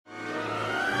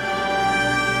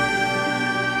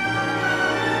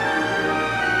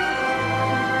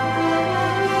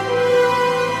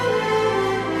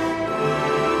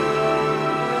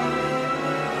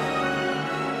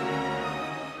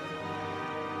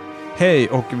Hej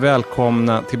och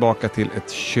välkomna tillbaka till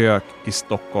ett kök i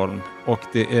Stockholm. Och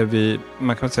det är vi,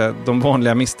 man kan säga, de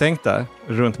vanliga misstänkta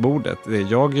runt bordet. Det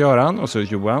är jag, Göran, och så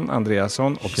Johan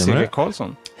Andreasson och Sigge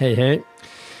Karlsson. Hej, hej.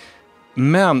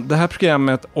 Men det här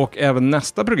programmet och även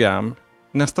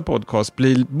nästa podcast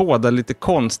blir båda lite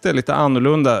konstiga, lite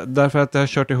annorlunda. Därför att det har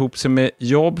kört ihop sig med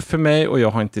jobb för mig och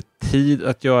jag har inte tid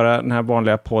att göra den här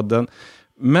vanliga podden.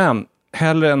 Men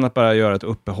hellre än att bara göra ett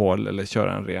uppehåll eller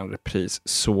köra en ren repris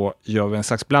så gör vi en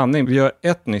slags blandning. Vi gör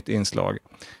ett nytt inslag.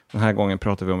 Den här gången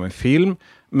pratar vi om en film.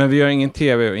 Men vi gör ingen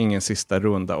tv och ingen sista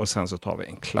runda. Och sen så tar vi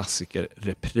en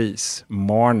klassiker-repris.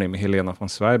 Marnie med Helena von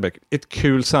Zweigbergk. Ett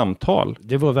kul samtal.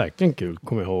 Det var verkligen kul,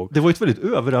 kommer jag ihåg. Det var ett väldigt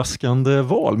överraskande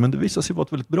val, men det visade sig vara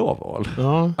ett väldigt bra val.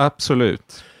 Ja.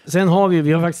 Absolut. Sen har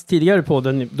vi har faktiskt tidigare i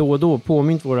podden då och då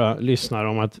påmint våra lyssnare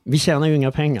om att vi tjänar ju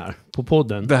inga pengar på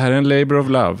podden. Det här är en labor of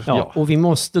love. Ja, och vi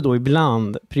måste då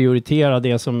ibland prioritera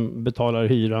det som betalar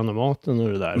hyran och maten och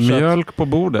det där. Mjölk på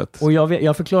bordet. Och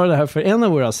jag förklarar det här för en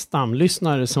av våra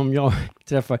stamlyssnare som jag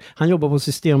träffar. Han jobbar på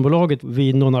Systembolaget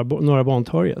vid Norra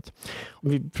Bantorget.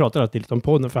 Vi pratar alltid lite om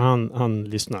podden för han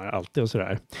lyssnar alltid och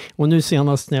sådär. Och nu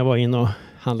senast när jag var in och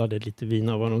handlade lite vin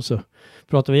av honom så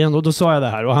pratade vi igen. Och då sa jag det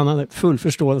här och han hade full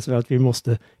förståelse för att vi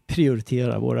måste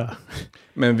prioritera våra...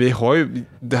 Men vi har ju,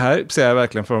 det här säger jag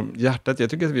verkligen från hjärtat, jag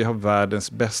tycker att vi har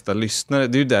världens bästa lyssnare.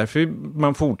 Det är ju därför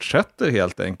man fortsätter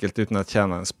helt enkelt utan att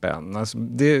tjäna en spänn. Alltså,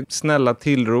 det är snälla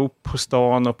tillrop på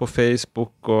stan och på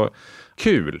Facebook och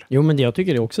kul. Jo, men jag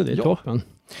tycker det också, det är toppen.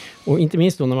 Och inte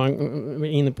minst då när man är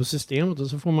inne på systemet och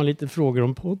så får man lite frågor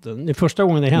om podden. Det första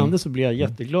gången det hände så blev jag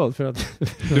jätteglad för att...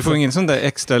 Du får ingen sån där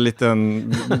extra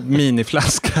liten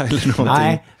miniflaska eller någonting?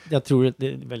 Nej, jag tror att det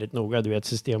är väldigt noga, du vet,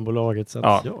 Systembolaget. Så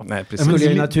att, nej, precis. skulle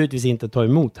jag naturligtvis inte ta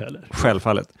emot heller.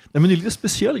 Självfallet. Nej, men det är lite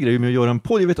speciell grej med att göra en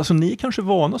podd. Jag vet, alltså, ni är kanske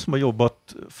vana som har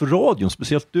jobbat för radion,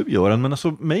 speciellt du, Göran, men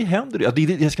alltså, mig händer det.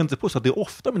 Jag ska inte påstå att det är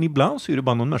ofta, men ibland så är det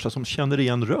bara någon människa som känner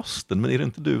igen rösten. Men är det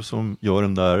inte du som gör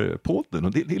den där podden?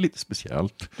 Och det är lite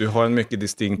speciellt. Du har en mycket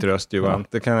distinkt röst, Johan.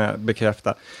 Det kan jag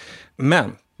bekräfta.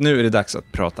 Men nu är det dags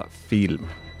att prata film.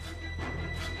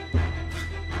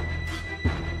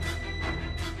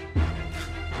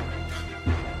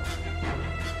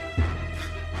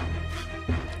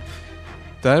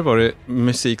 Där var det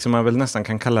musik som man väl nästan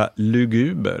kan kalla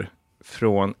luguber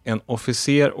från En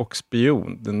officer och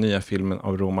spion, den nya filmen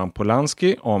av Roman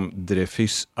Polanski om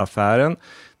Dreyfusaffären.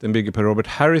 Den bygger på Robert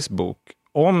Harris bok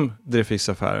om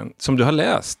Dreyfusaffären som du har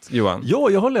läst, Johan. Ja,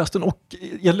 jag har läst den och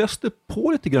jag läste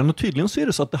på lite grann och tydligen så är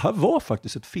det så att det här var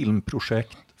faktiskt ett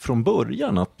filmprojekt från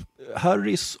början. Att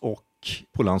Harris och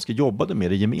Polanski jobbade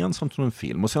med det gemensamt som en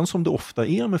film och sen som det ofta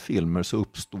är med filmer så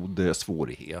uppstod det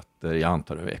svårigheter, jag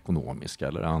antar det ekonomiska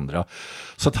eller andra.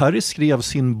 Så att Harris skrev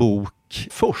sin bok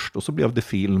först och så blev det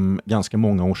film ganska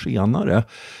många år senare.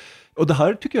 Och det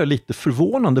här tycker jag är lite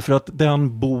förvånande för att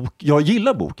den bok, jag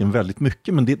gillar boken väldigt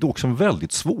mycket men det är också en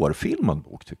väldigt svårfilmad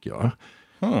bok tycker jag.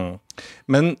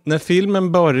 Men när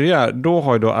filmen börjar, då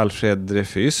har ju då Alfred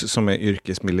Dreyfus som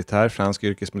är fransk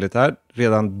yrkesmilitär,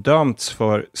 redan dömts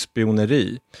för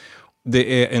spioneri.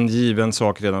 Det är en given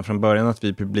sak redan från början att vi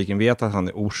i publiken vet att han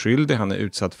är oskyldig, han är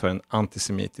utsatt för en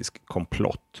antisemitisk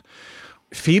komplott.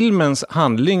 Filmens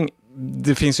handling,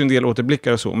 det finns ju en del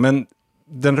återblickar och så, men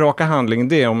den raka handlingen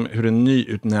det är om hur den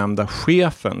nyutnämnda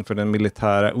chefen för den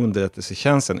militära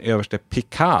underrättelsetjänsten, överste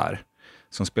Picard,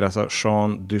 som spelas av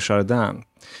Jean Dujardin.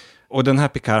 Och den här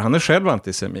Picard, han är själv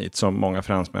antisemit som många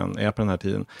fransmän är på den här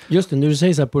tiden. Just det, när du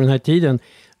säger så här på den här tiden,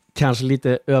 kanske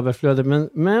lite överflödigt,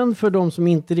 men för de som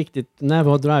inte riktigt, när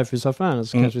var Dreyfusaffären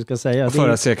så kanske vi ska säga.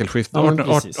 Förra sekelskiftet,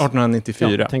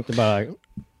 1894. Jag tänkte bara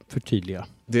förtydliga.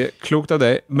 Det är klokt av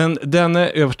dig. Men denne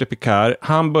överste Picard,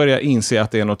 han börjar inse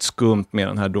att det är något skumt med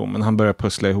den här domen. Han börjar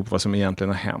pussla ihop vad som egentligen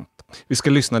har hänt. Vi ska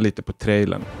lyssna lite på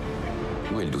trailern.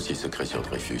 Où est le dossier secret sur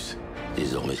Dreyfus?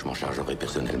 Désormais, je m'en chargerai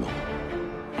personnellement.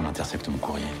 On intercepte mon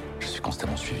courrier. Je suis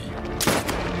constamment suivi.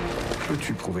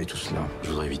 Peux-tu prouver tout cela? Je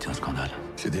voudrais éviter un scandale.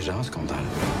 C'est déjà un scandale.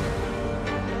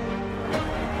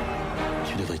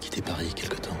 Tu devrais quitter Paris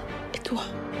quelque temps. Et toi?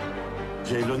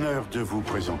 J'ai l'honneur de vous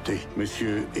présenter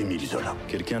Monsieur Émile Zola.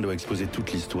 Quelqu'un doit exposer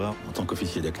toute l'histoire. En tant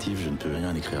qu'officier d'actif, je ne peux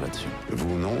rien écrire là-dessus.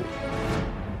 Vous non,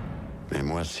 mais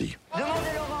moi si.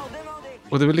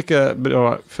 Och det är väl lika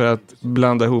bra för att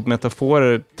blanda ihop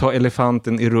metaforer, ta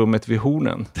elefanten i rummet vid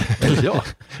hornen. Ja.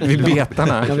 Vid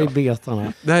betarna. Ja, vid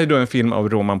betarna. Det här är då en film av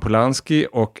Roman Polanski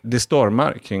och det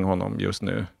stormar kring honom just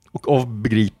nu. Och av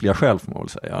begripliga skäl får man väl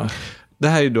säga. Det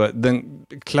här är då den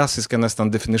klassiska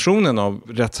nästan definitionen av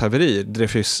rättshaveri,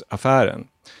 Dreyfusaffären.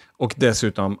 Och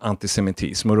dessutom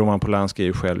antisemitism. Och Roman Polanski är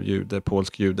ju själv jude,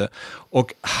 polsk jude.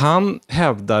 Och han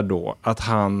hävdar då att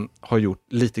han har gjort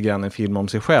lite grann en film om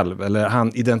sig själv. Eller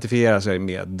han identifierar sig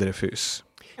med Dreyfus.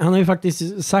 Han har ju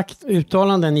faktiskt sagt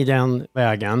uttalanden i den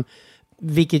vägen.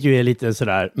 Vilket ju är lite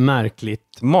sådär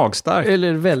märkligt. Magstarkt.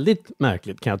 Eller väldigt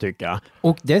märkligt kan jag tycka.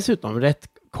 Och dessutom rätt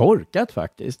korkat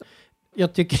faktiskt.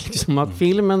 Jag tycker liksom att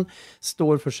filmen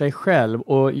står för sig själv.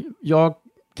 Och jag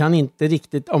kan inte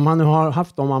riktigt, om han nu har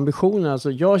haft de ambitionerna,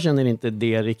 så jag känner inte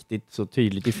det riktigt så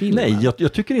tydligt i filmen. Nej,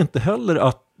 jag tycker inte heller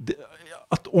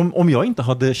att om jag inte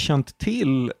hade känt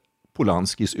till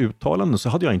Polanskis uttalanden så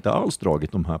hade jag inte alls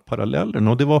dragit de här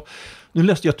parallellerna. Och det var, nu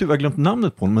läste jag tyvärr glömt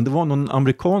namnet på honom, men det var någon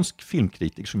amerikansk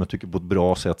filmkritiker som jag tycker på ett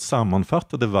bra sätt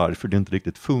sammanfattade varför det inte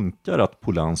riktigt funkar att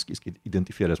Polanski ska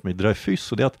identifieras med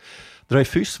Dreyfus. Och det är att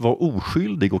Dreyfus var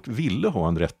oskyldig och ville ha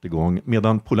en rättegång,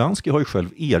 medan Polanski har ju själv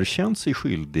erkänt sig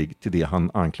skyldig till det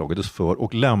han anklagades för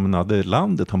och lämnade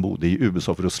landet han bodde i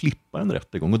USA för att slippa en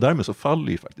rättegång. Och därmed så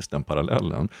faller ju faktiskt den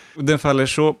parallellen. Den faller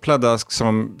så pladask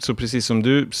så precis som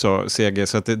du sa, CG,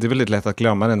 så att det är väldigt lätt att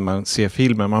glömma den när man ser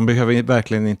filmen. Man behöver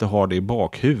verkligen inte ha det i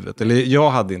bakhuvudet. Eller jag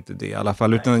hade inte det i alla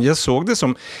fall, utan jag såg det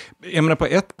som, jag menar, på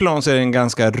ett plan så är det en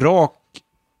ganska rak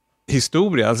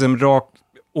historia, alltså en rak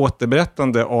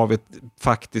återberättande av ett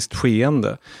faktiskt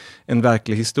skeende, en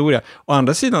verklig historia. Å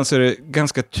andra sidan så är det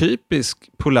ganska typisk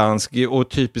Polanski, och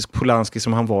typisk Polanski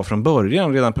som han var från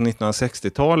början, redan på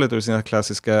 1960-talet och i sina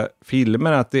klassiska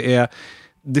filmer, att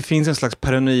det finns en slags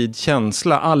paranoid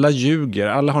känsla. Alla ljuger,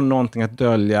 alla har någonting att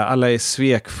dölja, alla är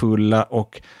svekfulla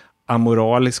och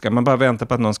amoraliska. Man bara väntar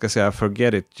på att någon ska säga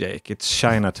 "Forget it, Jake, it's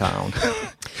Chinatown."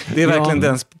 Det är verkligen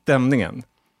den stämningen.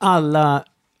 Alla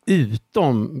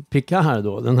utom Picard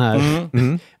då, den här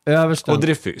översten.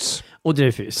 Och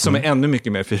Dreyfus. Som är ännu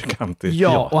mycket mer fyrkantig.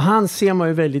 Ja, och han ser man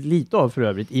ju väldigt lite av för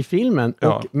övrigt i filmen.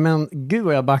 Ja. Men gud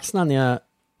vad jag baxnar när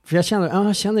för jag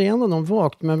känner igen honom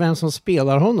vagt, men vem som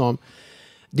spelar honom?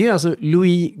 Det är alltså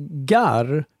Louis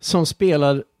Garre som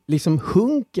spelar liksom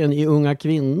hunken i Unga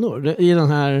kvinnor. I den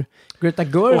här Greta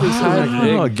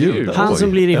Gerwig. Han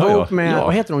som blir ihop med,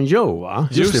 vad heter hon, Joe, va?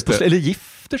 Just det. Eller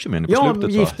gifter sig med henne på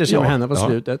slutet. Gifter sig med henne på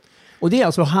slutet. Och det är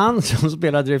alltså han som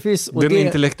spelar Dreyfus. Och den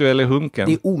intellektuella hunken.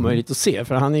 Det är omöjligt att se,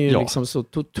 för han är ju liksom så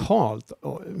totalt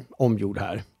omgjord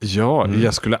här. Ja,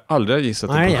 jag skulle aldrig ha gissat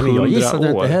det på 100 år. Nej, jag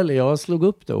gissade inte heller. Jag slog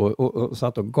upp det och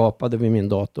satt och gapade vid min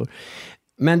dator.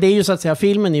 Men det är ju så att säga,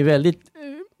 filmen är väldigt,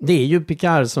 det är ju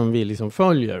Picard som vi liksom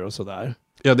följer och sådär.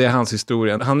 Ja, det är hans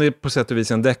historia. Han är på sätt och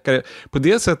vis en deckare. På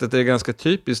det sättet är det ganska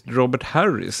typiskt Robert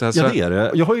Harris. Alltså, ja, det är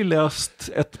det. Jag har ju läst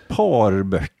ett par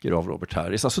böcker av Robert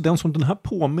Harris. Alltså den som den här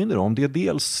påminner om, det är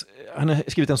dels, han har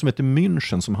skrivit en som heter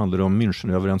München, som handlar om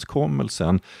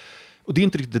Münchenöverenskommelsen. Och det är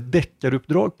inte riktigt ett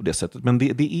deckaruppdrag på det sättet, men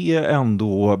det är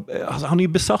ändå, alltså han är ju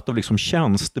besatt av liksom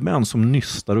tjänstemän som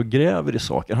nystar och gräver i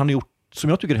saker. Han har gjort, som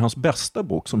jag tycker är hans bästa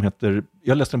bok, som heter,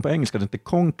 jag läste den på engelska, den heter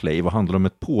Conclave och handlar om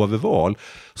ett påveval,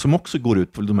 som också går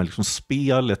ut på de här liksom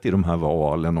spelet i de här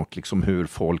valen och liksom hur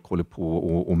folk håller på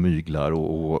och myglar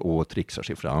och trixar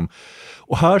sig fram.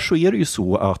 Och här så är det ju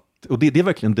så att, och det är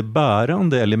verkligen det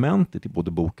bärande elementet i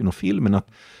både boken och filmen, att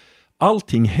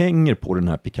allting hänger på den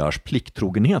här Picards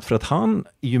plikttrogenhet, för att han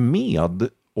är ju med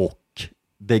och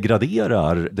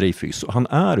degraderar Dreyfus, och han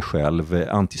är själv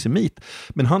antisemit,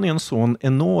 men han är en sån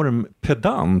enorm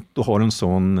pedant och har en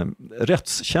sån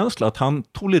rättskänsla att han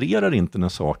tolererar inte när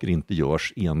saker inte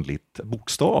görs enligt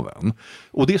bokstaven.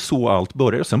 Och det är så allt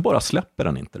börjar, sen bara släpper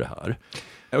han inte det här.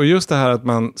 Och just det här att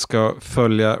man ska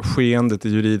följa skeendet, det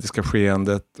juridiska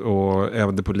skeendet och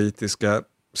även det politiska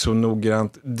så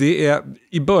noggrant. Det är,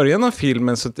 i början av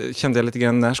filmen så kände jag lite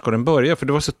grann, när ska den börja? För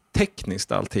det var så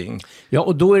tekniskt allting. Ja,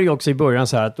 och då är det ju också i början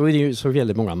så här att då är det ju så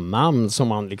väldigt många namn som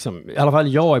man liksom, i alla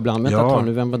fall jag ibland,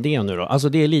 vem var det nu då? Alltså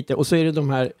det är lite, och så är det de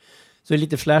här, så är det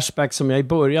lite flashback som jag i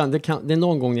början, det är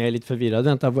någon gång när jag är lite förvirrad.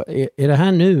 Vänta, är det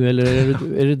här nu eller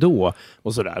är det då?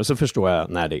 Och sådär, så förstår jag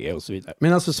när det är och så vidare.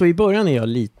 Men alltså så i början är jag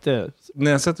lite...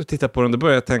 När jag satt och tittade på den, då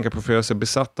började jag tänka på, för jag är så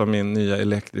besatt av min nya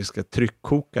elektriska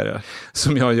tryckkokare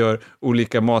som jag gör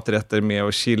olika maträtter med,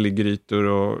 och chiligrytor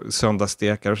och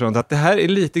söndagsstekar och sånt. Att det här är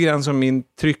lite grann som min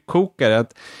tryckkokare,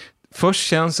 att först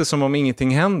känns det som om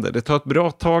ingenting händer. Det tar ett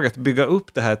bra tag att bygga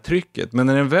upp det här trycket. Men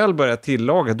när den väl börjar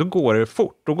tillaga, då går det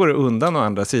fort. Då går det undan å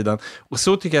andra sidan. Och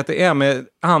så tycker jag att det är med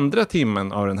andra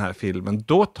timmen av den här filmen.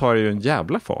 Då tar det ju en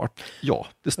jävla fart. Ja,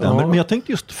 det stämmer. Ja. Men jag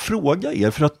tänkte just fråga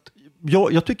er, för att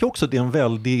jag tycker också att det är en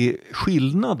väldig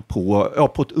skillnad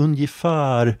på ett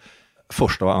ungefär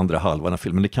första och andra halvan av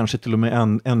filmen. Det kanske till och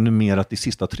med ännu mer att i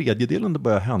sista tredjedelen det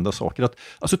börjar hända saker.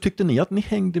 Alltså tyckte ni att ni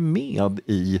hängde med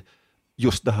i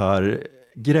just det här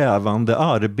grävande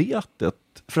arbetet.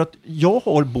 För att jag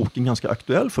har boken ganska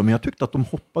aktuell för mig. Jag tyckte att de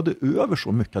hoppade över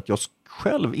så mycket att jag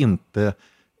själv inte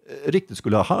riktigt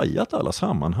skulle ha hajat alla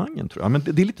sammanhangen, tror jag. Men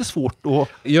det är lite svårt att...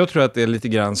 Jag tror att det är lite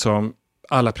grann som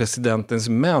Alla presidentens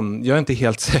män. Jag är inte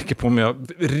helt säker på om jag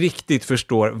riktigt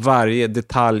förstår varje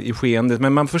detalj i skeendet,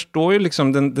 men man förstår ju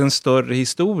liksom den större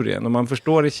historien och man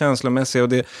förstår det känslomässiga, och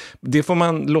det får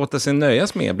man låta sig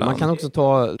nöjas med ibland. Man kan också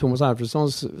ta Thomas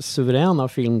Alfredsons suveräna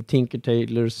film Tinker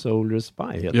Tailor Soldier Spy,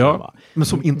 heter Ja. det, va? Men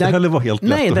som inte heller var helt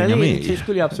lätt att hänga med i. Nej,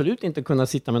 skulle jag absolut inte kunna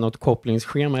sitta med något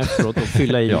kopplingsschema efteråt och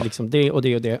fylla i liksom det och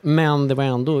det och det. Men det var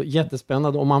ändå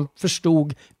jättespännande och man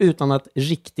förstod utan att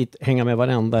riktigt hänga med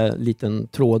varenda liten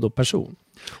tråd och person.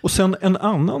 Och sen en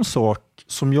annan sak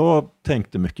som jag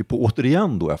tänkte mycket på,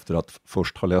 återigen då efter att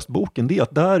först ha läst boken, det är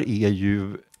att där är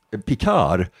ju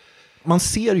Picard. Man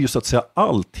ser ju så att säga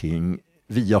allting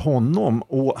via honom,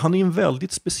 och han är en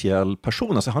väldigt speciell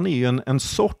person. Alltså han är ju en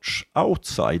sorts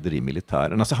outsider i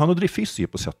militären. Alltså han och Dreyfus är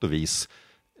på sätt och vis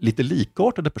lite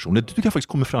likartade personer. Det tycker jag faktiskt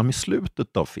kommer fram i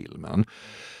slutet av filmen.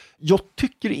 Jag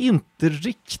tycker inte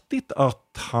riktigt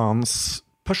att hans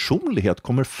personlighet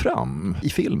kommer fram i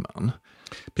filmen.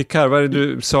 Picard, vad är det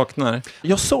du saknar?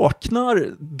 Jag saknar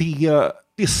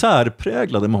det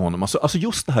särpräglade med honom. Alltså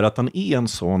just det här att han är en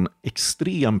sån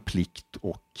extrem plikt-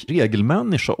 och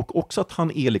regelmänniska, och också att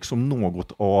han är liksom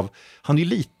något av, han är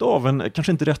lite av en,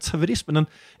 kanske inte rättshaverist, men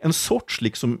en sorts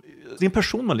liksom, det är en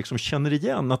person man liksom känner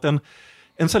igen, att en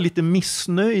så här lite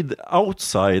missnöjd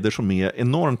outsider som är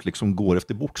enormt liksom går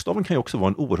efter bokstaven kan ju också vara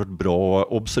en oerhört bra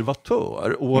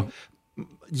observatör. Och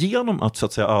genom att så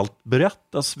att säga allt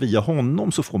berättas via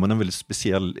honom så får man en väldigt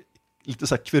speciell, lite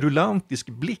så här kverulantisk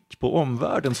blick på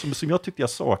omvärlden som jag tyckte jag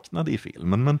saknade i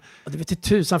filmen. Men Det vet inte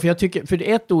tusan, för jag tycker, för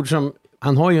det är ett ord som,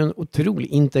 han har ju en otrolig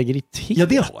integritet. ja,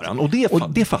 det har han, och det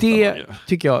fattar man ju.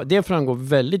 Tycker jag, det framgår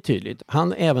väldigt tydligt.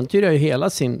 Han äventyrar ju hela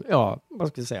sin, vad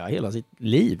ska jag säga, hela sitt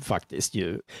liv faktiskt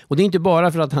ju. Och det är inte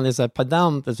bara för att han är så här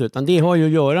pedant, utan det har ju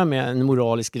att göra med en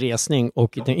moralisk resning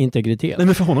och integritet. Nej,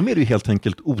 men för honom är det ju helt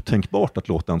enkelt otänkbart att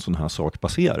låta en sån här sak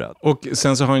passera. Och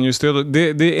sen så har han ju stöd.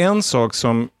 Det är en sak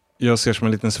som jag ser som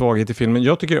en liten svaghet i filmen.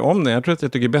 Jag tycker om den. Jag tror att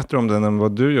jag tycker bättre om den än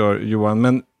vad du gör, Johan.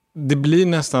 Men det blir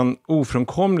nästan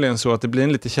ofrånkomligen så att det blir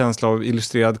en lite känsla av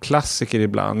illustrerad klassiker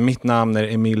ibland. Mitt namn är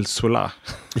Emile Zola.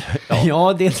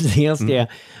 Ja, det är dels det.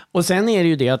 Och sen är det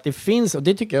ju det att det finns, och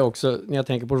det tycker jag också när jag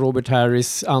tänker på Robert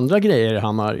Harris andra grejer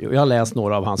han har, jag har läst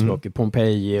några av hans böcker,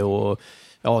 Pompeji och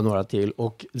några till,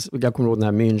 och jag kommer ihåg den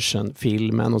här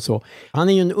München-filmen och så. Han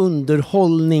är ju en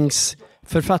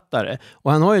underhållningsförfattare,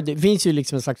 och han har ju, det finns ju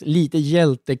liksom en slags lite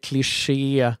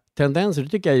hjältekliché tendenser, det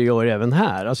tycker jag gör även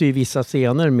här. Alltså i vissa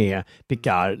scener med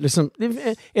Picard. Liksom,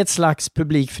 ett slags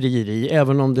publikfrieri,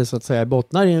 även om det så att säga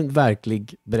bottnar i en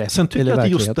verklig berättelse. Sen tycker jag att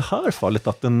just det här fallet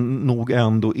att den nog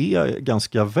ändå är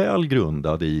ganska väl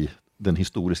grundad i den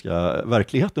historiska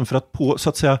verkligheten. För att på, så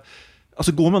att säga,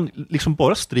 alltså går man liksom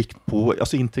bara strikt på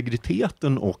alltså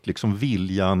integriteten och liksom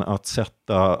viljan att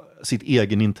sätta sitt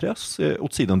egen intresse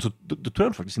åt sidan, så då tror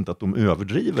jag faktiskt inte att de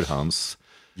överdriver hans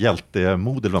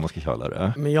hjältemod eller vad man ska kalla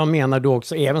det. Men jag menar då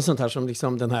också även sånt här som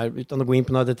liksom den här, utan att gå in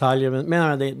på några detaljer, men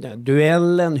menar det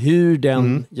duellen, hur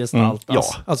den gestaltas. Ja.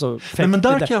 Alltså, Men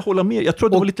där kan jag hålla med. Jag tror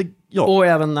det var lite... Ja. Och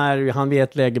även när han vid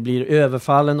ett läge blir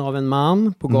överfallen av en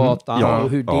man på gatan och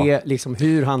hur det liksom,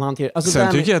 hur han hanterar. Alltså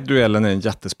sen tycker jag att duellen är en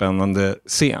jättespännande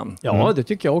scen. Ja, det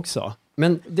tycker jag också.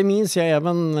 Men det minns jag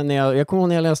även när jag kommer ihåg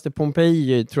när jag läste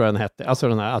Pompeji, tror jag den hette. Alltså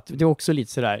den här, att det är också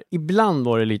lite sådär, ibland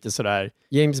var det lite sådär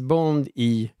James Bond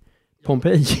i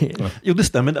Pompeji. Jo, det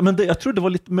stämmer. Men jag tror det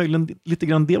var möjligen lite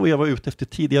grann det jag var ute efter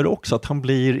tidigare också. Att han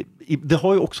blir... Det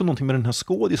har ju också någonting med den här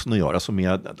skådisen att göra som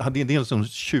är... Det är en sån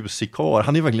tjusig karl.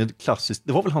 Han är verkligen klassisk.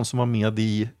 Det var väl han som var med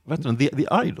i... Vad heter den? The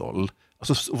Idol.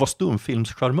 Alltså var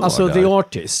stumfilmscharmör. Alltså där. The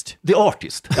Artist. The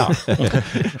Artist, ja.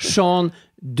 Jean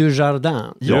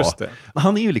Dujardin. Just det.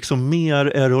 Han är ju liksom mer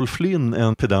Errol Flynn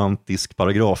än pedantisk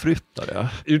paragrafryttare.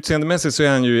 Utseendemässigt så är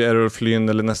han ju Errol Flynn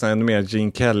eller nästan ännu mer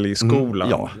Gene Kelly-skolan.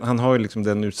 Ja. Han har ju liksom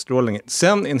den utstrålningen.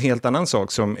 Sen en helt annan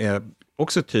sak som är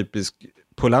också typisk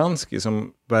Polanski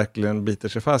som verkligen biter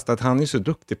sig fast, att han är så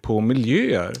duktig på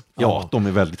miljöer. Ja, de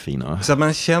är väldigt fina. Så att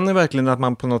man känner verkligen att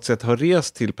man på något sätt har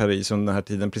rest till Paris under den här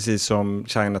tiden, precis som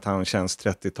Chinatown känns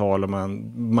 30-tal och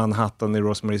Manhattan i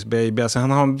Rosemary's Baby. Alltså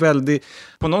han har en väldigt,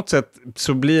 på något sätt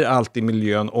så blir alltid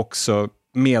miljön också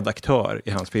medaktör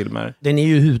i hans filmer. Den är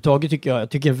ju överhuvudtaget tycker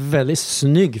jag en väldigt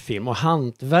snygg film, och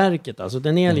hantverket, alltså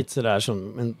den är lite sådär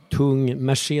som en tung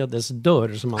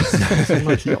Mercedes-dörr som man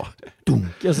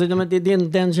dunk. Alltså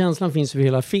den känslan finns ju i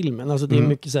hela filmen. Alltså det är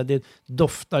mycket så här, det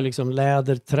doftar liksom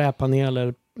läder,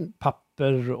 träpaneler, papper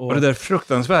Och det där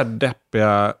fruktansvärt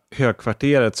deppiga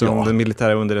högkvarteret som den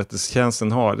militära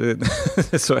underrättelsetjänsten har.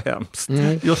 Det är så hemskt.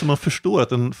 Ja, så man förstår att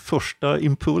den första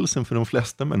impulsen för de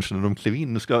flesta människor när de klev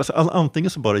in,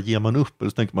 antingen så bara ger man upp eller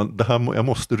så tänker man, jag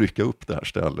måste rycka upp det här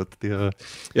stället.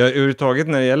 Ja, överhuvudtaget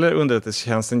när det gäller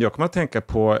underrättelsetjänsten, jag kommer att tänka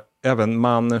på även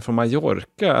Mannen från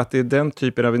Mallorca, att det är den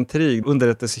typen av intrig,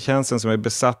 underrättelsetjänsten som är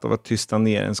besatt av att tysta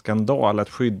ner en skandal, att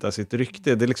skydda sitt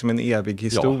rykte. Det är liksom en evig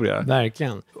historia. Ja,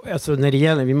 verkligen. Alltså när det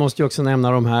gäller, vi måste ju också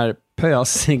nämna de här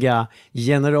pösiga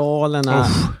generalerna.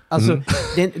 Alltså,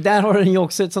 där har den ju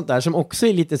också ett sånt där som också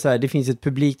är lite så här, det finns ett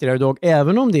publikt idag,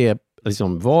 även om det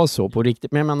liksom var så på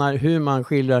riktigt. Men jag menar hur man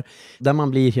skildrar, där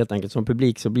man blir helt enkelt som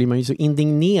publik så blir man ju så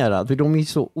indignerad, för de är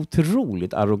så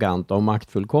otroligt arroganta och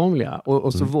maktfullkomliga.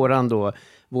 Och så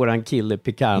våran kille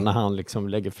Picard när han liksom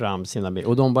lägger fram sina bilder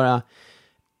och de bara...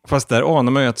 Fast där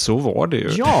anar man ju att så var det ju.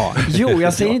 Ja,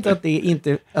 jag säger inte att det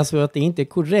inte, alltså att det inte är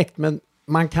korrekt, men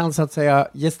man kan så att säga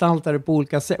gestalta det på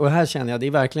olika sätt. Och här känner jag, det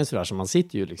är verkligen sådär som man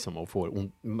sitter ju liksom och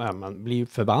man blir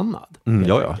förbannad.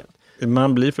 Ja.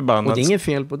 Man blir förbannad. Och det är inget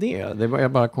fel på det.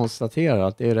 Jag bara konstaterar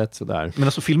att det är rätt sådär. Men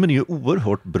alltså filmen är ju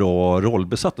oerhört bra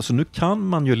rollbesatt. Alltså nu kan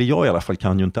man ju, eller jag i alla fall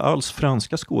kan ju inte alls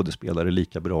franska skådespelare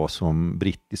lika bra som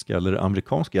brittiska eller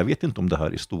amerikanska. Jag vet inte om det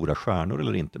här är stora stjärnor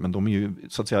eller inte, men de är ju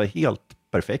så att säga helt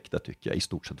perfekta tycker jag i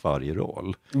stort sett varje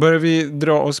roll. Börjar vi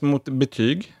dra oss mot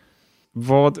betyg?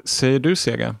 Vad säger du,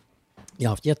 Sega? Jag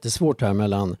har haft jättesvårt här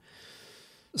mellan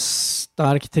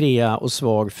stark 3 och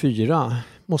svag 4.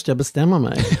 Måste jag bestämma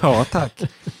mig? Ja, tack.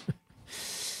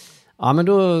 Ja, men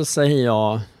då säger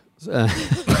jag...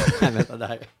 Nej, vänta, det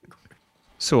här.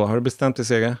 Så, har du bestämt dig,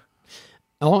 Sega?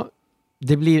 Ja,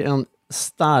 det blir en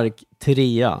stark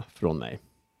 3 från mig.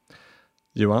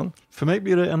 Johan? För mig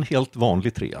blir det en helt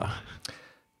vanlig 3.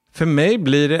 För mig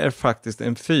blir det faktiskt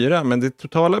en 4, men det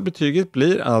totala betyget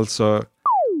blir alltså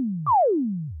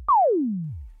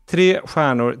 3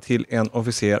 stjärnor till en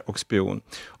officer och spion.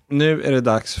 Nu är det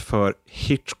dags för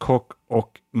Hitchcock och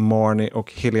Marnie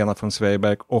och Helena von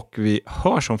Zweigbergk och vi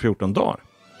hörs om 14 dagar.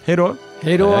 Hej då!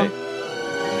 Hej då! Hej.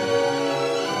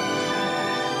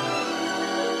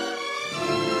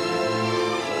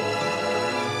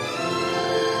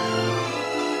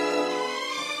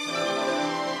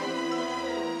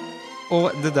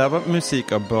 Och det där var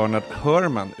musik av Bernard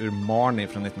Herrmann ur Marnie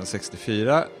från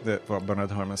 1964. Det var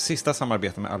Bernard Herrmanns sista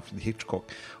samarbete med Alfred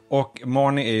Hitchcock. Och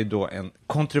Marnie är ju då en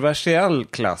kontroversiell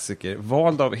klassiker,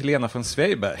 vald av Helena von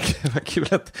Zweigbergk.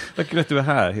 Vad kul att du är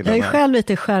här, Helena. Jag är själv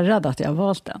lite skärrad att jag har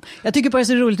valt den. Jag tycker bara det är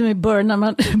så roligt med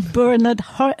Bernard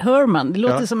Herrmann. Det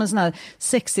låter som en sån här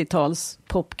 60-tals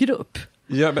popgrupp.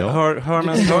 Ja,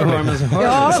 Hermans.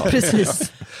 Ja,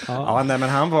 precis. Ja, nej, men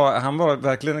han var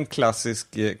verkligen en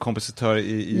klassisk kompositör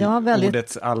i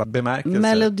ordets alla bemärkelser.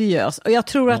 Melodiös. Och jag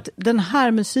tror att den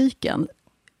här musiken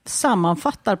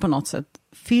sammanfattar på något sätt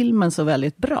filmen så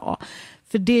väldigt bra.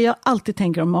 För det jag alltid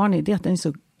tänker om Marnie är att den är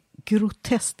så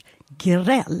groteskt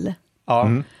gräll. Ja.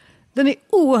 Den är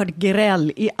oerhört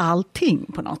gräll i allting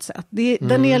på något sätt.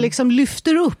 Den är liksom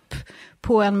lyfter upp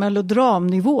på en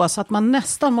melodramnivå så att man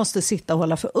nästan måste sitta och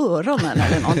hålla för öronen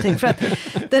eller någonting. För att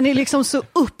den är liksom så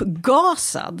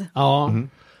uppgasad. Ja.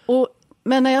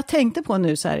 Men när jag tänkte på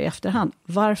nu så här i efterhand,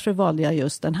 varför valde jag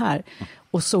just den här?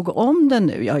 Och såg om den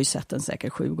nu, jag har ju sett den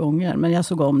säkert 7 gånger, men jag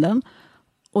såg om den.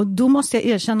 Och då måste jag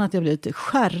erkänna att jag blev lite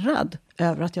skärrad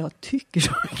över att jag tycker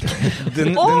så mycket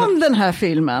den här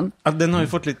filmen. Den har ju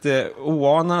fått lite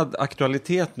oanad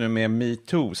aktualitet nu med Me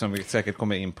Too som vi säkert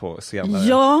kommer in på senare.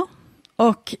 Ja,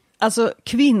 och alltså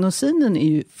kvinnosynen är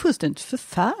ju fullständigt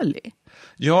förfärlig.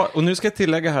 Ja, och nu ska jag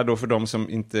tillägga här då för de som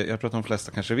inte, jag tror att de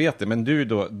flesta kanske vet det, men du är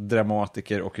då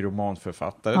dramatiker och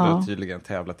romanförfattare. Ja. Du har tydligen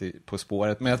tävlat På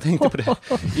spåret, men jag tänkte på det.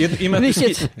 I och med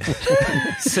Vilket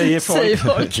säger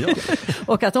folk.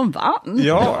 Och att de vann.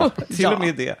 Ja, till och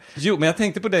med det. Jo, men jag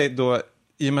tänkte på dig då,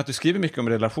 i och med att du skriver mycket om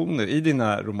relationer i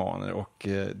dina romaner och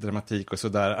dramatik och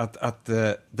sådär, att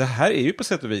det här är ju på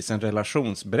sätt och vis en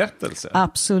relationsberättelse.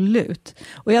 Absolut.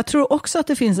 Och jag tror också att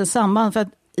det finns ett samband för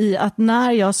att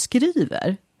när jag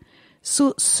skriver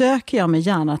så söker jag mig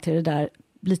gärna till det där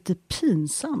lite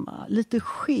pinsamma, lite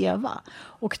skeva.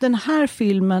 Och den här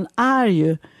filmen är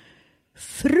ju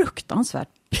fruktansvärt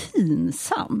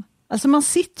pinsam. Alltså man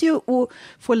sitter ju och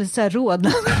får lite så här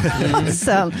rodnad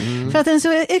sen för att den är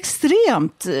så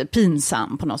extremt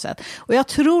pinsam på något sätt. Och jag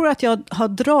tror att jag har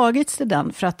dragits till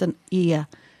den för att den är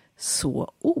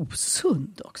så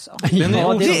osund också. Den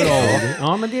är det är bra.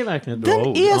 Ja, men det är verkligen ett bra den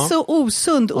ord. är Ja. så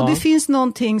osund och det finns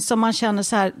någonting som man känner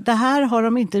så här, det här har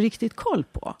de inte riktigt koll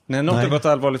på. Nej, något har gått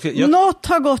allvarligt fel. Något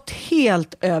har gått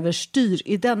helt överstyr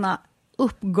i denna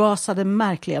uppgasade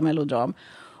märkliga melodram.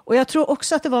 Och jag tror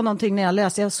också att det var någonting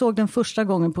när jag såg den första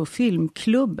gången på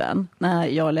filmklubben när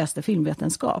jag läste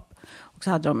filmvetenskap. Och så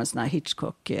hade de en sån här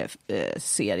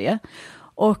Hitchcock-serie.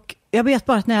 Och jag vet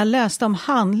bara att när jag läste om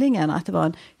handlingen att det var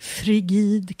en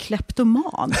frigid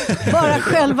kleptoman. Bara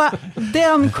själva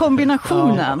den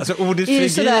kombinationen. Ja, alltså ordet är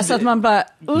frigid, sådär så att man bara...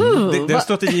 det har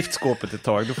stått i giftskåpet ett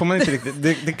tag. Då får man inte riktigt,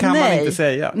 det kan man inte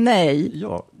säga. Nej,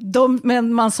 Ja.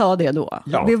 men man sa det då.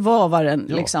 Ja. Det var vad den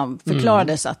liksom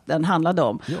förklarades att den handlade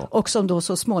om. Ja. Och som då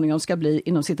så småningom ska bli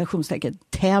inom citationstecken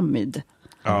tämjd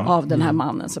av den här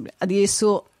mannen. Det är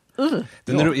så...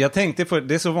 Jag tänkte på,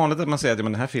 det är så vanligt att man säger att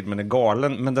den här filmen är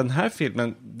galen, men den här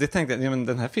filmen,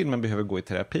 den här filmen behöver gå i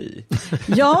terapi.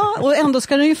 Ja, och ändå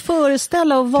ska den ju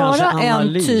föreställa att vara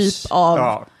en typ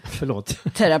av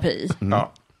terapi.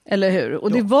 Ja. Eller hur?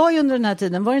 Och det var ju under den här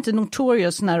tiden, var det inte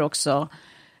Notorious när också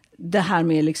det här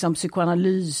med liksom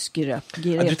psykoanalys du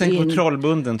tänker på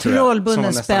Trollbunden, tror jag.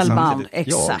 Trollbunden Spellbound,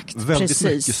 exakt. Ja, väldigt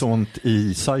precis. mycket sånt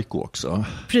i Psycho också.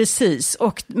 Precis,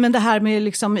 men det här med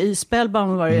liksom i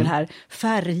Spellbound var det det här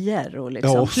färger och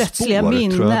liksom och plötsliga spår,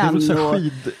 minnen. tror jag. Det är väl så här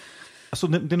och... Alltså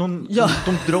det är någon,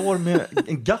 de drar med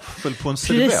en gaffel på en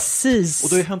servett. Precis. Och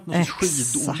då har hänt någon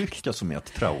skidolycka som är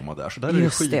ett trauma där. Så där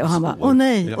just är det det, och han bara, åh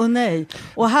nej.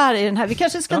 Och här är den här, vi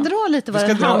kanske ska dra lite vad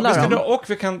den handlar om. Och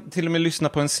vi kan till och med lyssna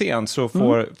på en scen så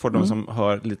får de som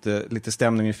hör lite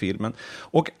stämning i filmen.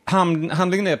 Och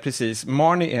handlingen är precis,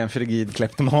 Marnie är en frigid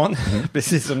kleptoman,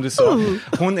 precis som du sa.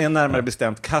 Hon är närmare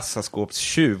bestämt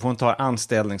kassaskåpstjuv. Hon tar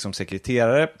anställning som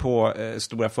sekreterare på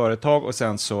stora företag och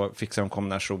sen så fixar hon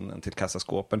kombinationen till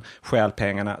kassaskåpen, stjäl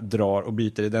pengarna, drar och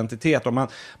byter identitet. Och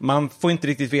man får inte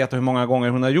riktigt veta hur många gånger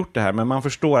hon har gjort det här, men man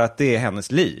förstår att det är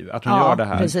hennes liv, att hon gör det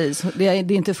här. Precis. Det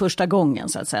är inte första gången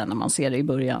så att säga när man ser det i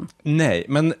början. Nej,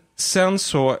 men sen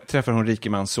så träffar hon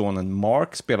rikemanssonen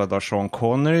Mark, spelad av Sean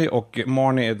Connery, och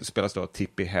Marnie spelas då av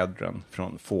Tippi Hedren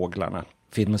från Fåglarna,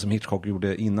 filmen som Hitchcock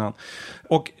gjorde innan.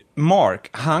 Och Mark,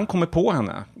 han kommer på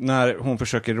henne när hon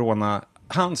försöker råna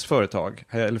hans företag,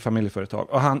 eller familjeföretag,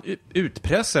 och han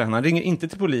utpressar henne. Han ringer inte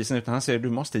till polisen utan han säger, du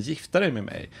måste gifta dig med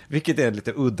mig. Vilket är en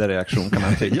lite udda reaktion, kan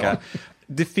man tycka.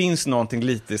 Det finns någonting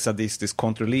lite sadistiskt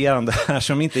kontrollerande här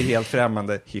som inte är helt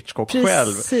främmande Hitchcock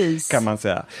själv, kan man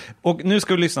säga. Och nu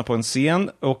ska vi lyssna på en scen,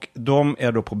 och de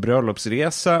är då på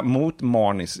bröllopsresa mot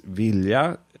Marnies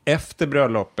vilja. Efter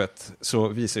bröllopet så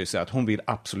visar det sig att hon vill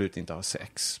absolut inte ha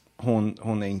sex.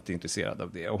 Hon är inte intresserad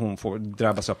av det, och hon får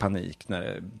drabbas av panik när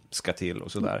det ska till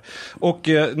och sådär. Och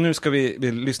nu ska vi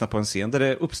lyssna på en scen där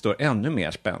det uppstår ännu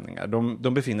mer spänningar.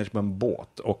 De befinner sig på en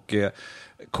båt, och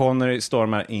Connery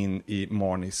stormar in i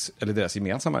Marnies, eller deras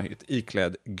gemensamma hytt,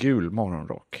 iklädd gul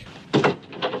morgonrock.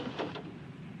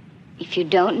 If you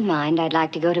don't mind, I'd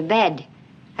like to go to bed.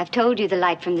 I've told you the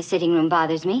light from the sitting room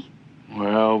bothers me.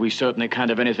 Well, we certainly can't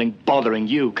have anything bothering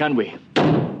you, can we?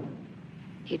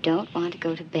 If you don't want to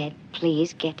go to bed,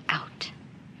 please get out.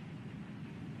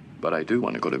 But I do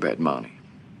want to go to bed, Marnie.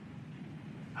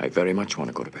 I very much want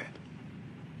to go to bed.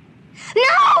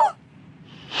 No!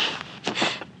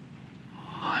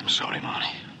 I'm sorry,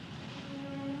 Marnie.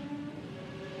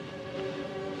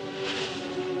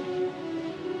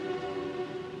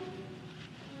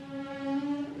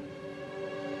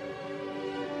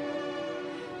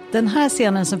 Den här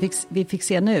scenen som vi fick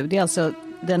se nu, det är alltså,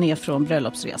 den är från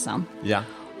bröllopsresan. Ja.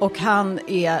 Och han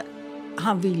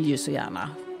vill ju så gärna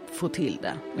få till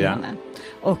det med henne.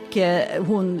 Och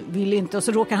hon vill inte, och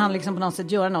så råkar han liksom på något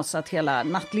sätt göra något så att hela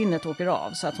nattlinnet åker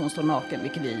av, så att hon står naken,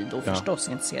 vilket vi då förstås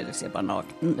inte ser bara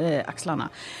axlarna.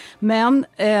 Men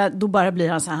då bara blir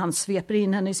han så här, han sveper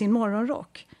in henne i sin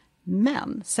morgonrock.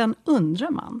 Men sen undrar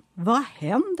man, vad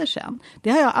händer sen? Det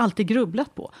har jag alltid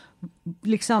grubblat på.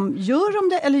 Liksom, gör de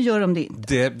det eller gör de det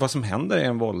inte? Vad som händer är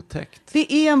en våldtäkt.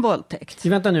 Det är en våldtäkt.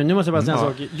 Vänta nu måste jag bara säga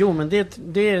en sak. Jo, men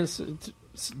det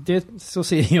så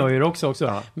ser jag ju det också.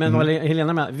 Ja. Men vad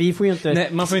Helena med, vi får ju inte, nej,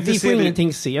 man får inte vi får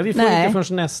ingenting se. Vi får inte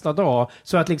förrän nästa dag.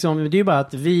 Så att liksom, det är ju bara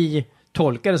att vi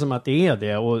tolkar det som att det är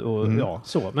det och ja,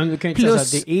 så. Men du kan ju inte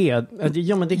säga att det är...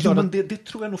 Ja, men det är klart men det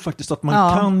tror jag nog faktiskt att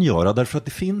man kan göra. Därför att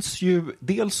det finns ju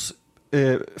dels...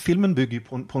 filmen bygger ju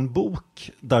på en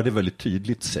bok där det väldigt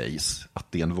tydligt sägs att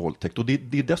det är en våldtäkt. Och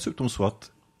det är dessutom så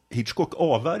att Hitchcock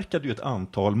avverkade ju ett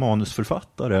antal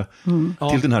manusförfattare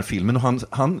till den här filmen. Och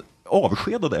han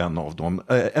avskedade en av dem,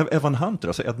 Evan Hunter,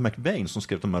 alltså Ed McBain, som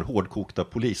skrev de här hårdkokta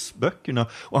polisböckerna.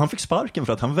 Och han fick sparken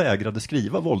för att han vägrade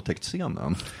skriva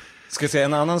våldtäktsscenen. Ska jag säga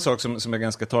en annan sak som är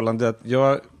ganska talande, att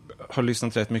jag har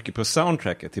lyssnat rätt mycket på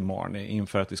soundtracket till Marnie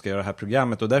inför att vi ska göra det här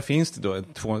programmet, och där finns det då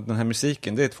den här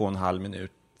musiken, det är 2,5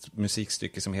 minut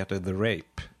musikstycke som heter The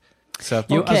Rape. Så att,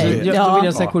 Jo, Okej, alltså, ja. då vill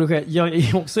jag säga korrigera.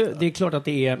 Det är klart att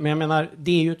det är, men jag menar,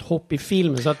 det är ju ett hopp i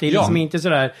filmen, så att det är liksom inte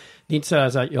sådär, det är inte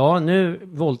sådär, ja nu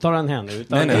våldtar han henne,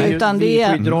 utan, Nej. Det är ju, Utan det vi är-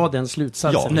 får ju dra den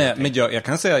slutsatsen. Ja, nej, men jag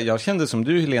kan säga, jag kände som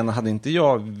du Helena, hade inte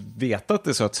jag vetat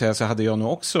det så att säga, så hade jag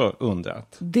nog också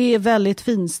undrat. Det är väldigt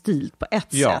finstilt på ett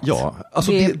Ja. sätt. Ja,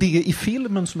 alltså Det- det i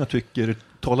filmen som jag tycker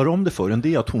talar om det för en,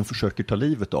 det är att hon försöker ta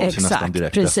livet av sig Exakt, nästan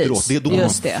direkt precis. efteråt. Det är då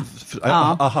Just man det.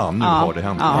 aha, nu har det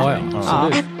hänt. Ja,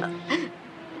 absolut.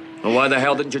 Well, why the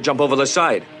hell didn't you jump over the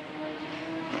side?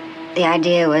 The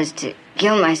idea was to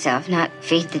kill myself, not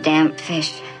feed the damn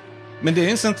fish. Men det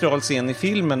är en central scen i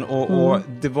filmen och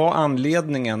det var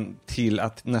anledningen till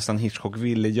att nästan Hitchcock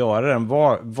ville göra den,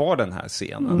 var den här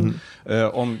scenen.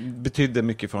 Betydde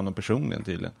mycket för honom personligen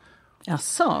tydligen.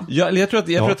 Jaså? Jag tror att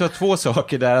det var två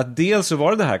saker där. Att dels så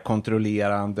var det här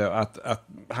kontrollerande, att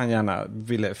han gärna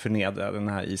ville förnedra den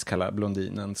här iskalla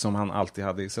blondinen som han alltid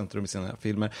hade i centrum i sina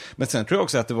filmer. Men sen tror jag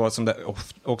också att det var, som det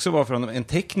också var för honom, en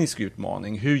teknisk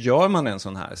utmaning. Hur gör man en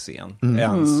sån här scen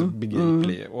ens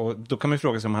begriplig? Och då kan man ju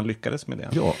fråga sig om han lyckades med det.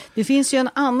 Ja. Det finns ju en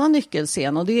annan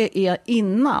nyckelscen, och det är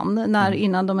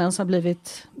innan de ens har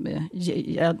blivit,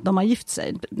 de har gift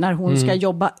sig, när hon ska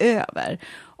jobba över.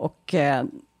 Och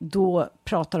då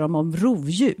pratar de om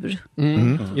rovdjur.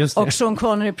 Just det. Och Sean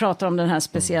Connery pratar om den här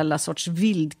speciella sorts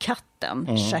vildkatten.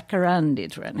 Jacarandi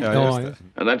tror jag den heter. Ja, just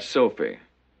det. And that's Sophie.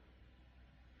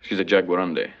 She's a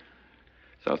Jaguarundi,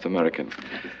 South American.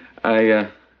 I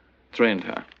trained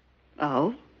her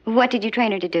Oh? What did you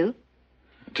train her to do?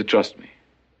 to trust me.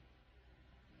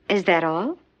 Is that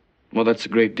all? Well, that's a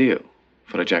great deal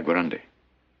for a Jaguarundi.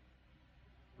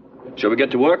 Shall we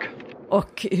get to work?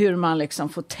 Och hur man liksom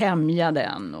får tämja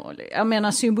den. Och, jag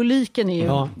menar, symboliken är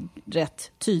ju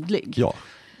rätt tydlig. Ja.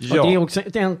 Och det är också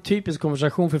en typisk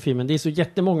konversation för filmen. Det är så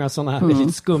jättemånga sådana här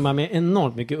väldigt skumma med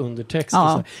enormt mycket undertext.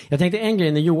 Ja. Och så. Jag tänkte en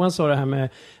grej när Johan sa det här med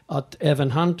att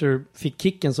Evan Hunter fick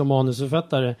kicken som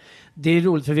manusförfattare. Det är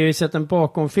roligt för vi har ju sett en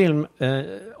bakomfilm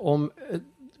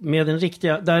med den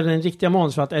riktiga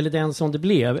manusförfattaren, eller den som det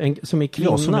blev, som är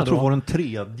kvinna. Ja, som jag tror då. var den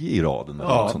tredje i raden. Eller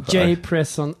något sånt där. J.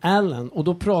 Presson Allen. Och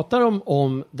då pratar de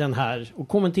om den här, och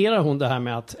kommenterar hon det här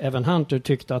med att Evan Hunter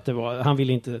tyckte att han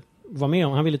ville inte vara med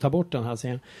om, han ville ta bort den här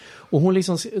scenen. Och hon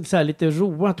liksom så här lite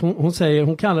roat,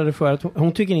 hon kallar det för att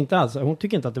hon tycker inte att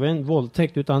det var en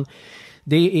våldtäkt, utan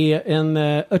det är en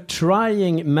a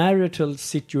trying marital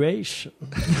situation.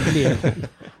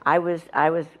 I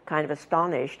was kind of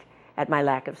astonished at my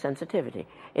lack of sensitivity.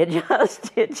 It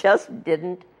just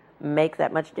didn't make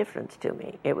that much difference to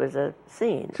me. It was a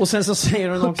scene. Och sen så säger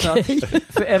hon också att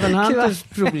för Evan Hunters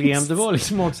problem, det var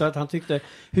liksom också att han tyckte,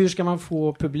 hur ska man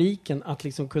få publiken att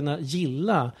liksom kunna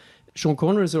gilla Sean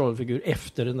Connerys rollfigur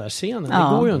efter den där scenen?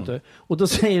 Det går ju inte. Och då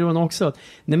säger hon också att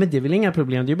nej, men det är väl inga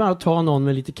problem, det är bara att ta någon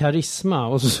med lite karisma.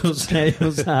 Och så säger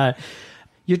hon så här: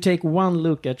 you take one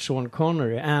look at Sean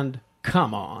Connery and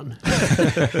come on.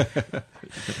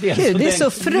 Det är så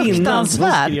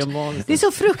fruktansvärt. Det är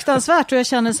så fruktansvärt, och jag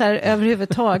känner så här,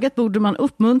 överhuvudtaget borde man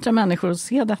uppmuntra människor att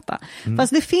se detta.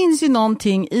 Fast det finns ju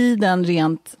någonting i den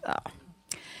rent... Ja.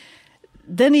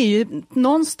 Den är ju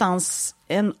någonstans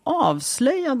en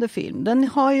avslöjande film.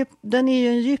 Den är ju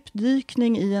en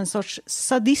djupdykning i en sorts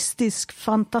sadistisk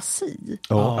fantasi.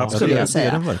 Ja, skulle jag säga. Det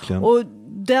är den verkligen. Och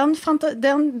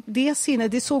det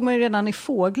sinnet, det såg man ju redan i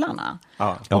Fåglarna.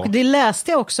 Ja. Och det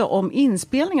läste jag också om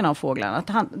inspelningen av Fåglarna. Att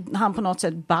han på något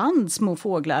sätt band små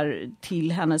fåglar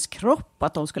till hennes kropp.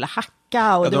 Att de skulle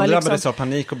hacka. Och Ja, det de var drabbades liksom, av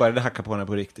panik och började hacka på henne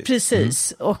på riktigt.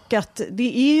 precis. Och att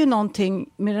det är ju någonting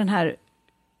med den här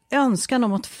önskan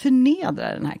om att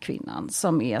förnedra den här kvinnan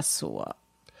som är så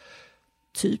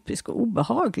typisk och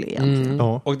obehaglig egentligen.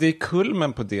 Ja. Och det är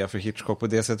kulmen på det för Hitchcock på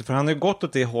det sättet. För han har ju gått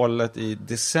åt det hållet i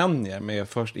decennier med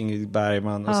först Ingrid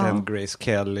Bergman och sen Grace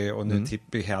Kelly och nu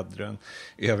Tippi Hedren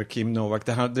över Kim Novak.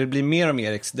 Det blir mer och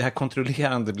mer, det här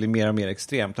kontrollerande blir mer och mer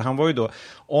extremt. Och han var ju då,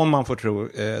 om man får tro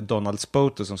Donald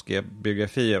Spoto som skrev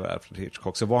biografi över Alfred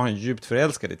Hitchcock, så var han djupt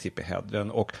förälskad i Tippi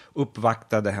Hedren och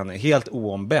uppvaktade henne helt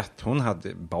oombett. Hon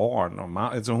hade barn och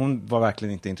alltså hon var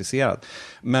verkligen inte intresserad.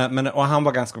 Och han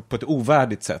var ganska på ett ovärdigt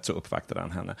sätt så uppvaktade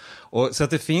han henne. Och så att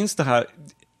det finns det här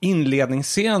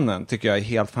inledningsscenen tycker jag är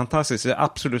helt fantastisk. Det är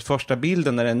absolut första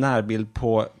bilden när det är en närbild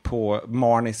på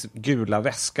Marnies gula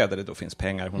väska där det då finns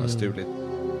pengar hon har stulit.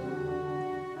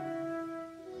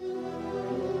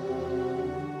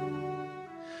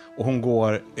 Och hon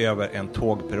går över en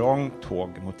tågperrong.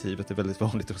 Tågmotivet är väldigt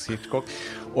vanligt hos Hitchcock.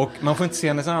 Och man får inte se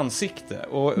hennes ansikte.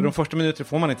 Och de första minuterna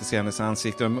får man inte se hennes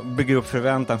ansikte. Man bygger upp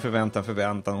förväntan.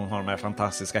 Hon har de här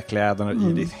fantastiska kläderna,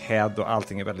 Edith Head och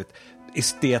allting är väldigt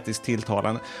estetiskt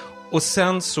tilltalande. Och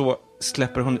sen så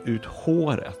släpper hon ut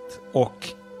håret. Och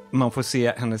man får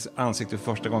se hennes ansikte för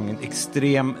första gången,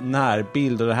 extrem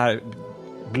närbild och det här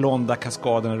blonda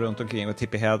kaskaderna runt omkring och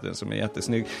Tippi Hedren som är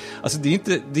jättesnygg. Alltså det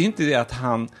är inte det att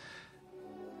han...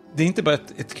 Det är inte bara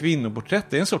ett kvinnoporträtt,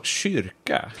 det är en sorts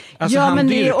kyrka. Alltså ja, han men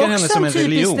det är också som en en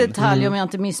religion. typisk detalj, om jag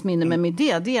inte missminner mig med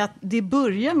det. Det är att det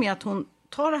börjar med att hon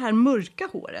tar det här mörka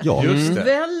håret. Ja. Just det.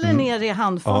 Väller ner i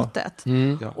handfatet.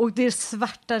 Ja. Och det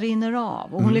svarta rinner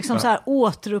av. Och hon liksom så här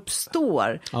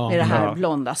återuppstår med det här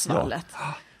blonda svallet.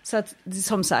 Ja. Så att,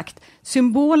 som sagt,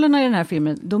 symbolerna i den här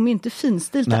filmen, de är inte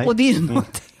finstilta. Nej. Och det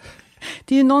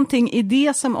är ju någonting i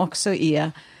det som också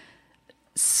är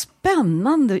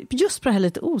spännande, just på det här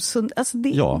lite osund, alltså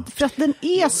för att den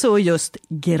är så just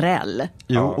gräll.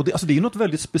 Jo, och det är något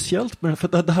väldigt speciellt med den,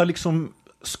 för det här liksom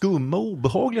skumma och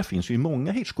obehagliga finns ju i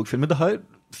många Hitchcock-filmer, men det här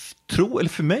eller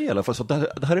för mig i alla fall, så att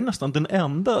det här är nästan den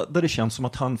enda där det känns som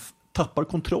att han tappar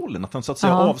kontrollen, att han så att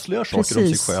säga avslöjar saker om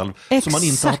sig själv som man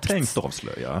inte har tänkt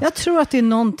avslöja. Jag tror att det är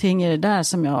någonting i det där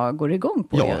som jag går igång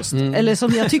på just. Eller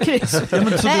som jag tycker är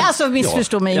så... nej, alltså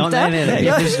missförstå mig inte. Nej,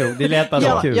 jag förstod. Det lät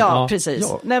bara kul. Ja, precis.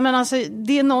 Ja. Nej, men alltså,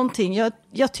 det är någonting,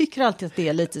 jag tycker alltid att det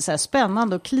är lite så här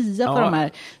spännande att klia på de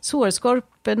här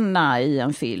sårskorporna i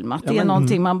en film. Att det är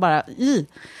någonting man bara...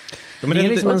 Ja, men det är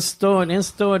liksom en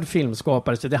störd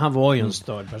filmskapare, så han var ju en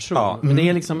störd person. Ja. Men det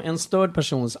är liksom en störd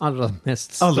persons allra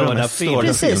mest störda film.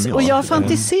 Precis, och jag har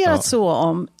fantiserat så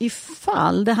om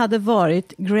ifall det hade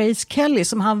varit Grace Kelly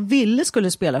som han ville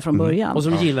skulle spela från början. Och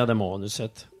som gillade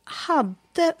manuset. Hade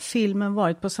filmen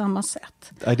varit på samma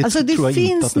sätt? Nej, det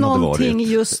finns någonting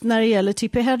just när det gäller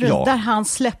Tippi Hedren där han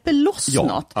släpper loss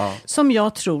något som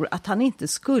jag tror att han inte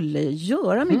skulle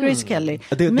göra med Grace Kelly.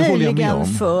 Möjligen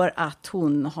för att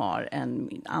hon har en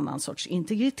annan sorts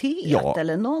integritet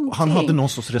eller någonting. Han hade någon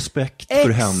sorts respekt för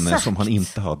henne som han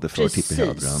inte hade för Tippi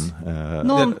Hedren.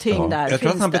 Någonting där. Jag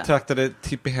tror att han betraktade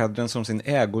Tippi Hedren som sin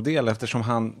ägodel, eftersom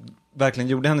han verkligen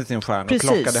gjorde henne till en stjärna och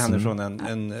plockade henne från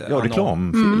en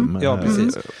reklamfilm. Ja,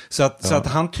 precis. Så att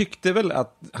han tyckte väl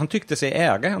att han tyckte sig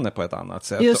äga henne på ett annat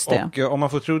sätt. Just det. Och om man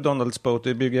får tro Donald Spote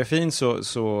i biografin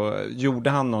så gjorde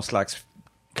han någon slags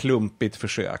klumpigt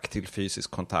försök till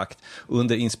fysisk kontakt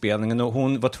under inspelningen, och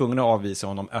hon var tvungen att avvisa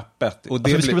honom öppet. Och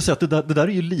det ska vi säga att det där är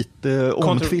ju lite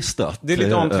omtvistat. Det är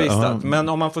lite omtvistat, men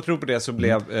om man får tro på det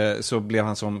så blev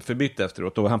han som förbytt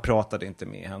efteråt, och han pratade inte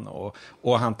med henne,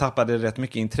 och han tappade rätt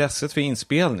mycket intresset för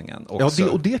inspelningen också. Ja,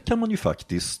 och det kan man ju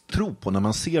faktiskt tro på när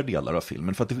man ser delar av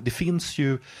filmen, för att det finns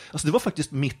ju, alltså det var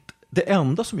faktiskt det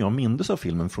enda som jag mindes av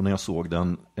filmen från när jag såg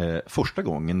den första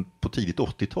gången på tidigt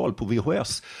 80-tal på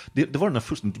VHS, det var den här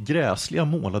fullständigt gräsliga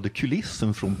målade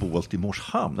kulissen från Baltimores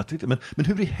hamn. Men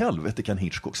hur i helvete kan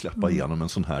Hitchcock släppa igenom en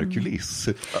sån här kuliss?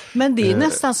 Men det är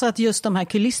nästan så att just de här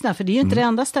kulisserna, för det är ju inte det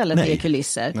enda stället det är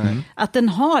kulisser, att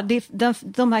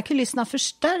de här kulisserna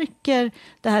förstärker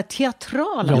det här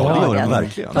teatrala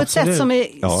verkligen. på ett sätt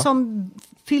som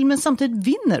filmen samtidigt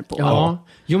vinner på. Ja.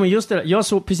 Jo, men just det. Jag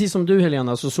såg, precis som du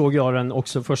Helena, så såg jag den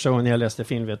också första gången jag läste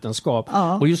filmvetenskap.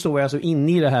 Ja. Och just då var jag så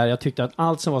inne i det här. Jag tyckte att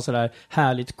allt som var så där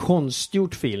härligt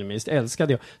konstgjort filmiskt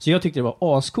älskade jag. Så jag tyckte det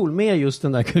var ascool med just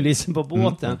den där kulissen på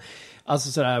båten.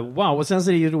 Alltså sådär, wow. Och sen så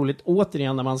är det ju roligt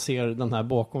återigen när man ser den här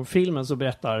bakom filmen, så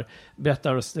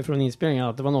berättar från inspelningen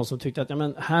att det var någon som tyckte att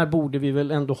men här borde vi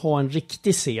väl ändå ha en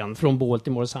riktig scen från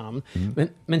Baltimores hamn.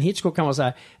 Men Hitchcock kan vara så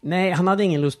här: nej, han hade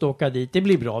ingen lust att åka dit. Det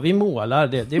blir bra, vi målar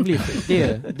det blir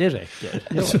det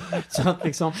räcker. Så att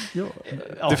liksom,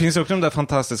 Det finns också de där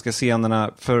fantastiska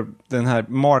scenerna, för den här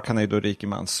Mark, han är ju då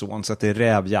rikemans son, så att det är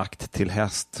rävjakt till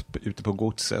häst ute på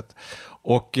godset.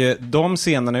 Och de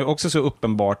scenerna är också så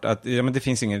uppenbart att men det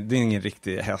är ingen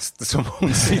riktig häst som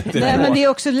hon sitter. Nej, men det är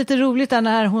också lite roligt där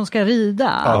när hon ska rida.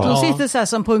 Att hon sitter så här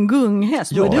som på en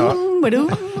gunghäst.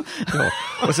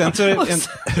 Och sen så är det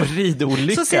en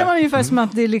ridolycka. Så ser man ungefär som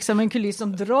att det är liksom en kuliss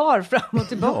som drar fram och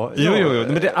tillbaka. Jo,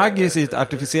 men det är aggressivt,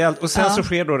 artificiellt. Och sen så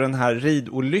sker då den här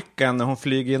ridolyckan när hon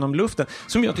flyger genom luften,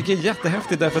 som jag tycker är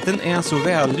jättehäftig därför att den är så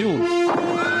välgjord.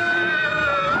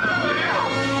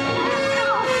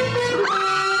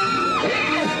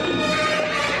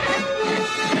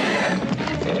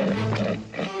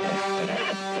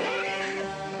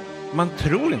 Man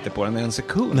tror inte på den en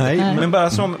sekund. Nej. Men bara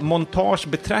som montage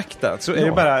betraktat så är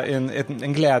det bara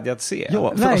en glädje att se.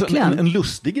 Ja, verkligen. Alltså, en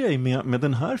lustig grej med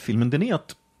den här filmen, den är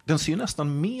att den ser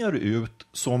nästan mer ut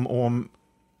som om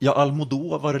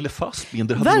Almodovar eller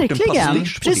Fassbinder hade gjort en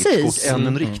pastisch på Hitchcock än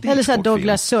en riktig eller så här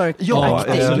Douglas Sirk. Ja,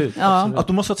 absolut. Att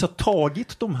de har så att säga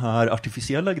tagit de här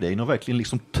artificiella grejerna och verkligen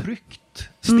liksom tryckt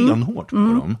stenhårt på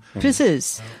dem.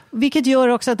 Precis. Vilket gör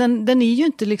också att den är ju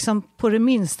inte liksom på det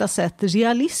minsta sätt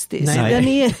realistisk. Nej. Den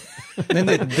är Nej,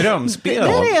 det är ett drömspel.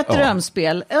 Det är ett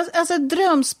drömspel. Alltså ett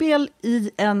drömspel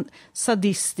i en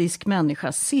sadistisk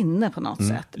människas sinne på något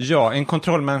sätt. Ja, en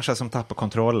kontrollmänniska som tappar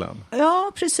kontrollen.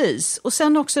 Ja, precis. Och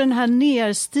sen också den här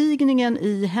nerstigningen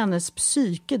i hennes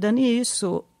psyke, den är ju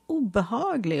så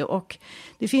obehaglig, och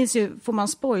det finns ju, får man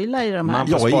spoila i de här?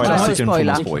 Ja, i klassikern får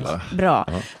man spoila. Bra.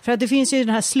 Ja. För att det finns ju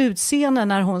den här slutscenen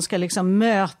när hon ska liksom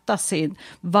möta sin,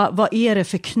 vad är det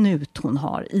för knut hon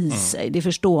har i sig? Det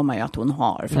förstår man ju att hon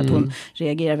har, för att hon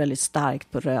reagerar väldigt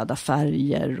starkt på röda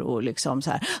färger och liksom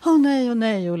så här, åh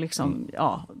nej, och liksom,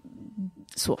 ja,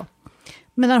 så.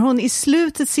 Men när hon i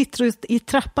slutet sitter i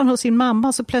trappan hos sin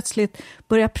mamma, så plötsligt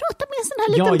börjar prata med en sån här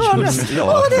liten barnröst.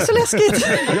 Det är så läskigt.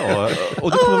 Ja,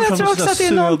 och det kommer jag tror också att det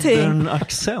är någonting. Södern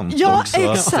accent ja, också.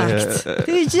 Exakt.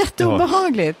 Det är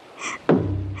jätteobehagligt.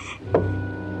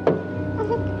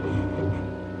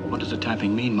 What does the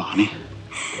tapping mean, Marnie?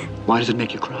 Why does it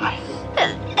make you cry?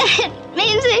 It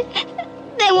means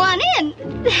they want in.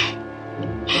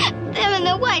 Them in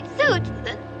the white suits.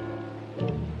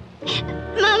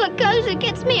 Mama comes and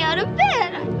gets me out of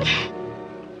bed.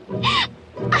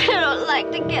 I don't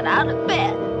like to get out of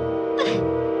bed.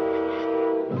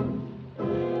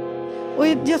 Och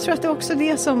jag tror att det är också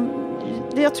det som...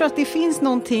 Jag tror att det finns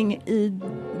någonting i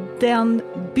den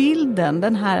bilden,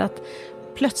 den här att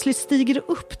plötsligt stiger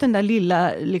upp den där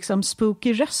lilla liksom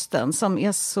spooky rösten som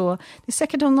är så... Det är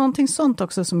säkert någonting sånt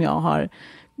också som jag har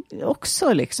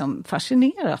också liksom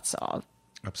fascinerats av.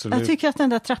 Absolut. Jag tycker att den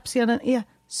där trappscenen är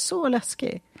så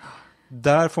läskig.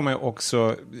 Där får man ju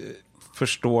också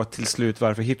förstå till slut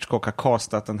varför Hitchcock har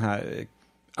castat den här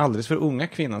alldeles för unga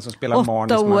kvinnan som spelar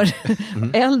Marnie. 8 år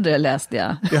äldre läste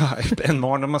jag. Ja, en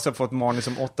Marnie, de måste ha fått Marnie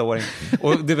som 8-åring.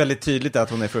 Och det är väldigt tydligt att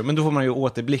hon är för... Men då får man ju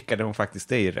återblicka där hon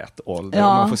faktiskt är i rätt ålder. Ja.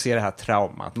 Och man får se det här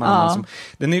traumat.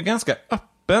 Den är ju ganska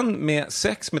öppen med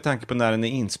sex med tanke på när den är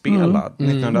inspelad.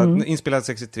 Inspelad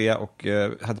 63 och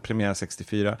hade premiär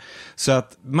 64. Så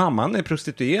att mamman är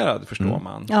prostituerad, förstår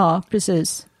man. Ja,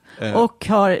 precis. Och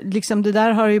har, liksom, det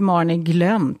där har ju Marnie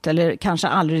glömt eller kanske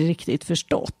aldrig riktigt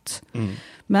förstått.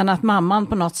 Men att mamman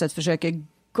på något sätt försöker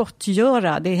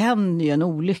gottgöra, det händer ju en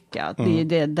olycka.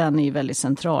 Den är ju väldigt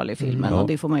central i filmen och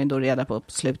det får man ju då reda på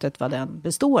slutet vad den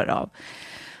består av.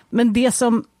 Men det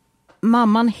som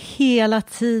mamman hela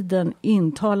tiden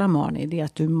intalar Marnie, det är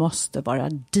att du måste vara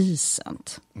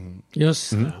decent.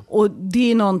 Just det. Och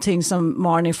det är någonting som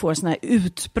Marnie får såna här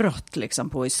utbrott liksom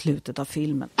på i slutet av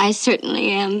filmen. I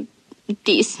certainly am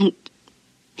decent.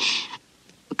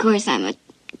 Of course I'm a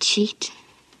cheat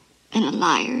and a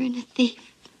liar and a thief.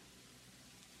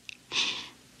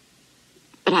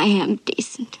 But I am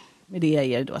decent. Med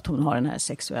det är då att hon har den här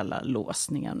sexuella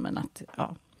låsningen, men att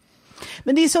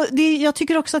men jag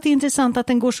tycker också att det är intressant att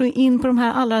den går så in på de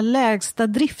här allra lägsta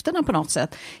drifterna på något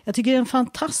sätt. Jag tycker det är en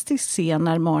fantastisk scen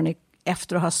när Marnie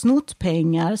efter att ha snott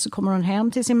pengar så kommer hon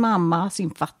hem till sin mamma,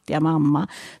 sin fattiga mamma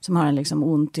som har en liksom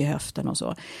ont i höften och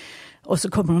så. Och så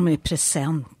kommer hon med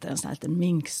presenter, en sån här liten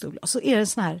minkstol. Och så är det en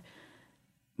sån här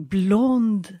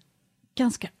blond,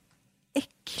 ganska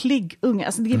äcklig unga.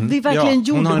 Alltså det är verkligen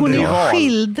gjord. Hon är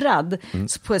skildrad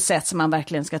på ett sätt som man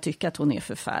verkligen ska tycka att hon är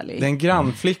förfärlig. Det är en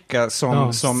grannflicka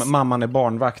som mamman är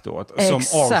barnvakt åt. Som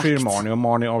avskyr Marnie och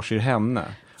Marnie avskyr henne.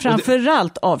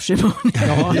 Framförallt avskyr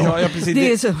Marnie. Ja,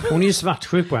 precis. Hon är ju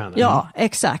svartsjuk på henne. Ja,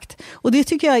 exakt. Och det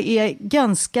tycker jag är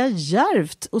ganska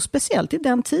djärvt och speciellt i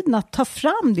den tiden att ta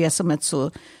fram det som ett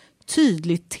så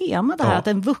tydligt tema. Det här att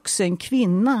en vuxen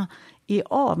kvinna är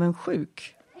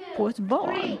avundsjuk på ett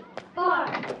barn. 3, 4,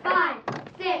 5,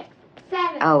 6,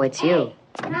 7. Oh, it's you. 9.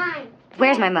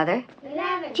 Where's my mother? 11.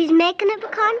 She's making a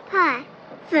pecan pie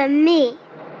for me.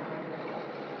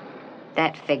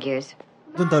 That figures.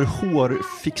 Den där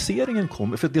hårfixeringen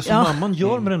kommer, för det som mamman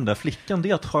gör med den där flickan, det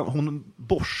är att hon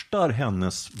borstar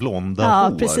hennes blonda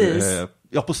hår. Precis.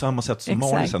 På samma sätt som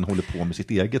Marnie sen håller på med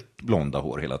sitt eget blonda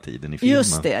hår hela tiden i filmen.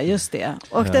 Just det.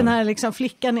 Och den här liksom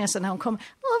flickan är så när hon kommer,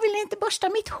 vill ni inte borsta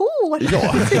mitt hår?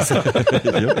 Ja.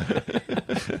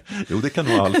 Jo, det kan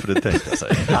nog Alfred tänka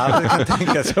sig. Alfred kan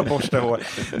tänka sig att borsta hår.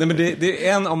 Nej, men det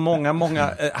är en av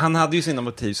många... Han hade ju sina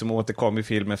motiv som återkom i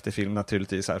film efter film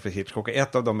naturligtvis här för Hitchcock.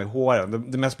 Ett av dem är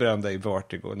håren. Det mest berömda är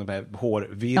Vertigo, de här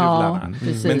hårvirvlarna.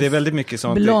 Men det är väldigt mycket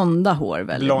sånt. Blonda hår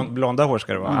väl? Blonda hår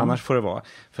ska det vara, annars får det vara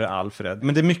för Alfred.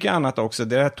 Men det är mycket annat också.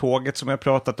 Det är tåget som jag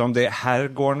pratat om. Det är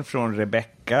herrgården från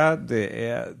Rebecca. Det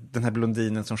är den här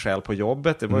blondinen som skäl på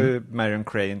jobbet. Det var ju Marion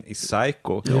Crane i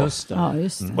Psycho. Just det.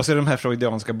 Och så är de här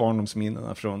freudianska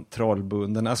barndomsminnena från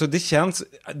Trollbunden. Alltså det är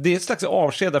ett slags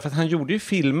avsked för att han gjorde ju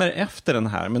filmer efter den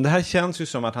här. Men det här känns ju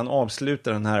som att han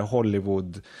avslutar den här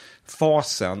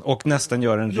Hollywood-fasen och nästan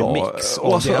gör en remix.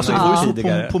 Och alltså, det var ju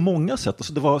så på många sätt.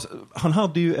 Alltså han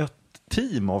hade ju ett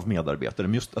team av medarbetare,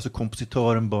 just, alltså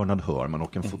kompositören Bernard Herrmann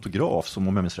och en fotograf som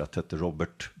om jag minns rätt hette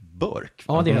Robert Burke.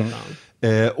 Ja, det heter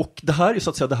han. Och det här är så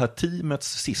att säga det här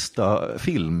teamets sista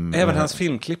film. Även hans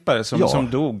filmklippare som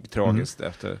dog tragiskt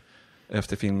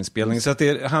efter filminspelningen. Så att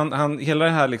hela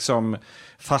det här liksom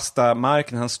fasta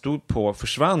marken han stod på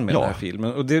försvann med den här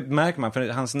filmen. Och det märker man, för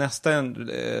hans nästa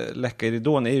läcka i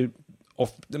ridån är ju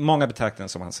många betraktar den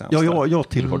som hans sämsta. Ja, jag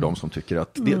tillhör dem som tycker att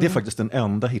det är faktiskt den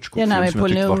enda Hitchcock-film som jag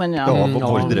tyckte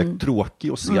var direkt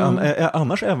tråkig att se.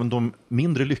 Annars även de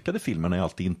mindre lyckade filmerna är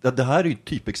alltid inte... Det här är ju ett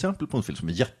typexempel på en film som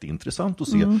är jätteintressant att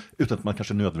se utan att man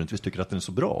kanske nödvändigtvis tycker att den är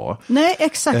så bra. Nej,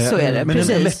 exakt så är det. Men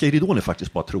precis. en läcka i ridån är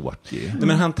faktiskt bara tråkig.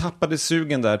 Men han tappade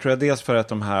sugen där, tror jag, dels för att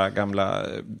de här gamla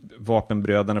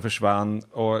vapenbröderna försvann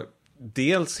och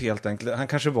dels helt enkelt, han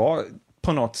kanske var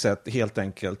på något sätt helt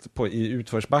enkelt i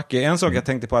utförsbacke. En sak jag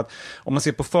tänkte på att om man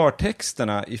ser på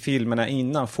förtexterna i filmerna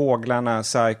innan, Fåglarna,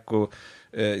 Psycho,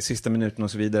 Sista minuten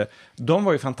och så vidare, de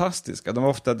var ju fantastiska. De var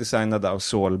ofta designade av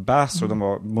Saul Bass och de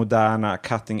var moderna,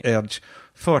 cutting edge.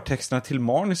 Förtexterna till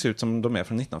manus ut som de är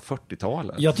från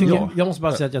 1940-talet. Jag måste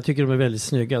bara säga att jag tycker de är väldigt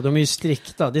snygga. De är ju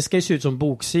strikta. Det ska ju se ut som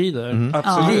boksidor.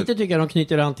 Absolut. Lite tycker jag de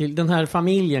knyter an till den här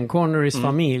familjen, Connerys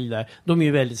familj där. De är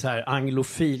ju väldigt så här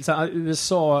anglofil. Så här,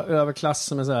 USA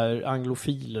överklassen med så här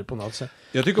anglofiler på något sätt.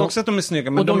 Jag tycker också att de är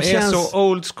snygga, men de är så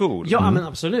old school. Ja, men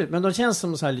absolut. Men de känns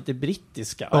som så här lite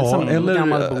brittiska. Ja,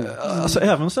 eller alltså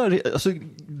även så här, alltså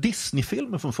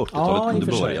Disney-filmer från 40-talet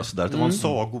kunde börja så där. Det var en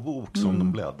sagobok som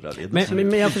de bläddrade i.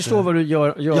 Men jag förstår vad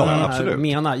du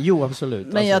menar. Jo, absolut.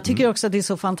 Men jag tycker också att det är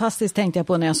så fantastiskt, tänkte jag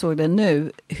på när jag såg det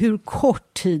nu, hur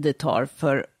kort tid det tar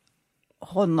för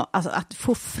honom, alltså att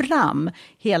få fram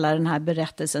hela den här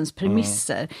berättelsens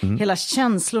premisser, hela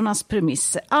känslornas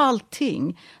premisser,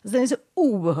 allting. Alltså, den är så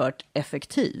oerhört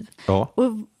effektiv. Ja.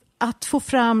 Och att få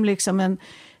fram liksom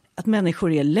att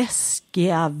människor är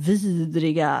läskiga,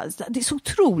 vidriga, det är så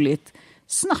otroligt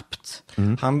snabbt.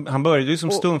 Han började ju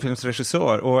som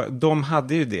stumfilmsregissör och de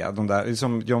hade ju det, de där,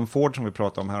 som John Ford som vi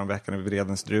pratade om här om veckan i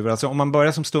Vredens druvor. Alltså om man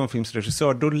börjar som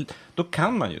stumfilmsregissör då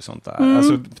kan man ju sånt där.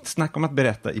 Alltså snacka om att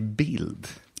berätta i bild.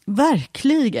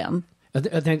 Verkligen.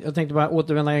 Jag tänkte bara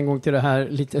återvända en gång till det här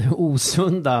lite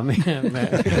osunda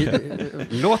med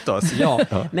Låt oss. Ja.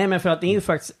 Nej, men för att det är ju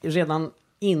faktiskt redan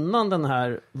innan den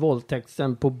här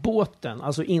våldtäkten på båten,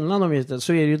 alltså innan de visste,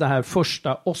 så är det ju det här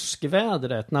första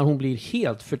åskvädret när hon blir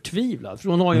helt förtvivlad. För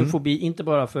hon har ju en fobi, inte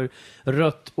bara för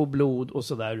rött och blod och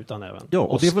sådär, utan även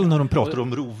och det är väl när de pratar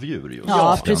om rovdjur just.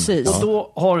 Ja, precis.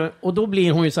 Och då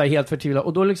blir hon ju så här helt förtvivlad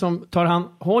och då liksom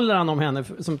håller han om henne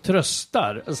som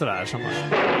tröstar sådär som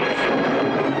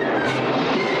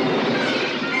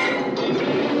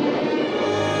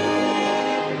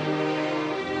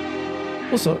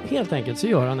och så helt enkelt så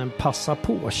gör han en passa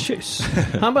på-kyss.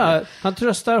 Han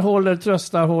tröstar,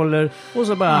 håller och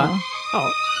så bara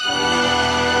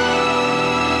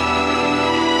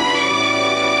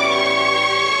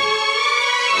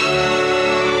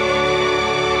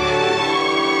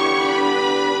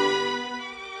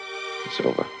It's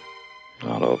over.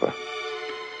 All over.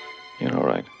 You're all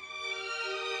right.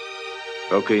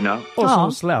 Okay now. Och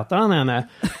så slätar han henne.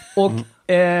 Och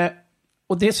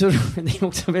det är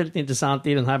också väldigt intressant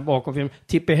i den här bakomfilmen.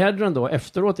 Tippi Hedren då,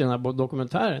 efteråt i den här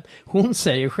dokumentären, hon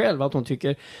säger själv att hon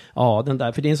tycker, den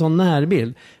där, för det är en sån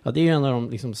närbild, det är ju en av de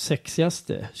liksom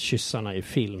sexigaste kyssarna i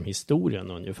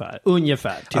filmhistorien ungefär.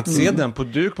 Typ. Att se den på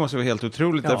duk måste vara helt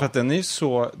otroligt, därför att den är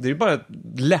så, det är ju bara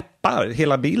läppar,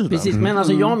 hela bilden. Precis, men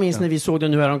alltså jag minns när vi såg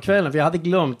den nu här om kvällen, för jag hade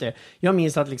glömt det. Jag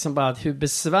minns att liksom bara hur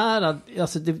besvärad,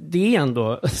 alltså det är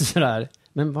ändå sådär.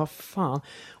 Men vad fan.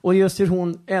 Och just hur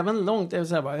hon, även långt, är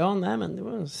så här bara, men det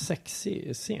var en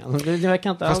sexig scen.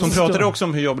 Fast hon pratade också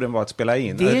om hur jobbig den var att spela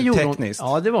in. Det tekniskt.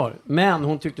 Ja, det var. Men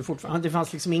hon tyckte fortfarande, det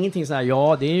fanns liksom ingenting så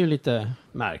här, det är ju lite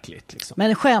märkligt. Liksom.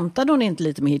 Men skämtade hon inte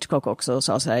lite med Hitchcock också och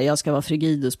sa så här, jag ska vara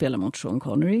frigid och spela mot Sean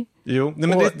Connery? Jo,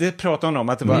 men det pratade hon om,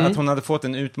 att, det var, att hon hade fått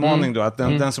en utmaning då, att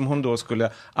den som hon då skulle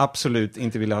absolut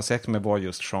inte vilja ha sex med var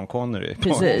just Sean Connery.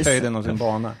 Precis. På höjden av sin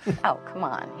bana. Oh, come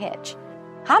on, Hitch.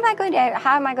 How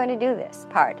am I going to do this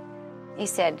part? He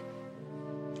said,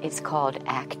 it's called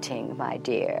acting, my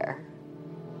dear.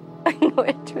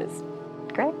 It was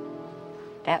great.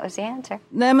 That was the answer.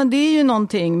 Nej, men det är ju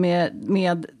någonting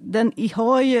med den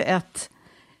har ju ett,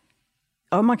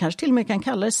 man kanske till och med kan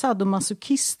kalla det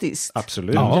sadomasochistiskt.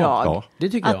 Absolut. Ja, det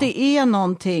tycker jag. Att det är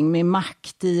någonting med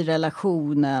makt i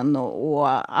relationen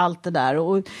och allt det där.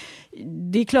 Och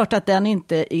det är klart att den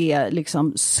inte är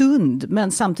liksom sund,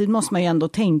 men samtidigt måste man ju ändå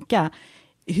tänka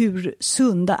hur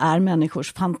sunda är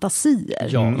människors fantasier.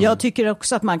 Ja. Jag tycker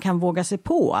också att man kan våga sig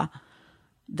på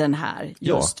den här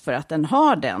just för att den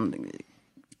har den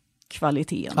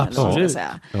kvaliteten. Eller vad man ska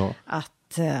säga. Ja.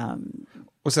 Att...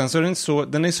 Och sen så är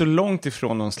den är så långt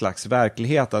ifrån någon slags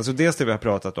verklighet. Alltså dels det vi har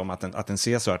pratat om, att den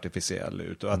ser så artificiell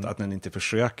ut och att den inte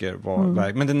försöker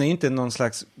vara men den är inte någon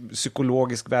slags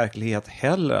psykologisk verklighet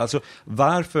heller. Alltså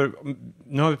varför,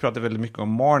 nu har vi pratat väldigt mycket om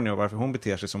Marnie och varför hon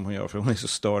beter sig som hon gör, för hon är så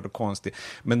störd och konstig.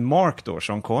 Men Mark då,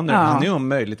 Sean Connery, han är om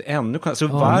möjligt ännu konstig.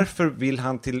 Så varför vill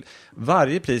han till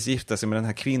varje pris gifta sig med den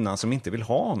här kvinnan som inte vill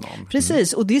ha honom?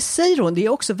 Precis, och det säger hon, det är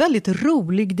också väldigt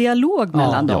rolig dialog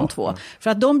mellan de två. För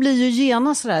att de blir ju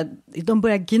gärna sådär, de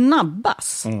börjar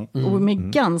gnabbas. Och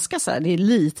med ganska såhär, det är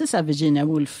lite såhär Virginia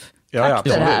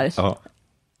Woolf-takter här. Ja.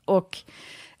 Och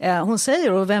hon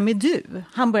säger, och vem är du?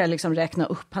 Han börjar liksom räkna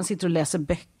upp, han sitter och läser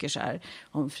böcker så här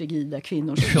om frigida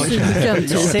kvinnor.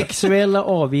 Sexuella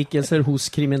avvikelser hos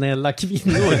kriminella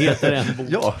kvinnor heter en bok.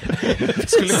 Ja.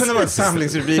 Skulle kunna vara en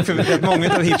samlingsrubrik för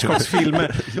många av Hitchcocks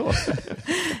filmer. Ja.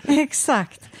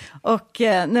 Exakt. Och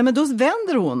nej, men då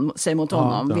vänder hon sig mot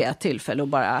honom vid ett tillfälle och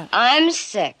bara... I'm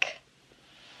sick.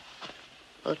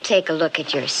 Well, take a look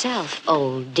at yourself,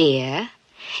 old dear.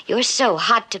 You're so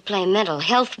hot to play Mental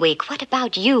Health Week. What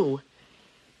about you?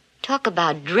 Talk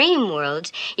about dream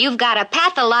worlds. You've got a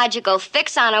pathological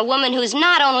fix on a woman who's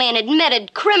not only an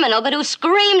admitted criminal, but who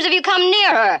screams if you come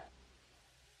near her.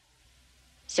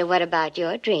 So what about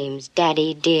your dreams,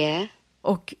 Daddy dear?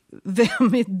 Och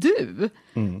vem är du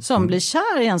som blir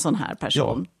kär i en sån här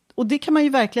person? Ja. Och det kan man ju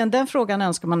verkligen, den frågan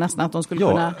önskar man nästan att de skulle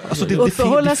kunna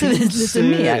uppehålla sig vid lite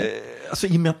mer. Alltså,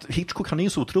 i och med att Hitchcock, han är ju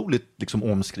så otroligt liksom,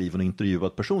 omskriven och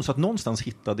intervjuad person, så att någonstans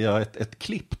hittade jag ett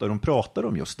klipp där de pratar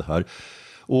om just det här.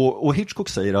 Och Hitchcock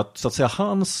säger att, så att säga,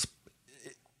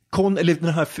 eller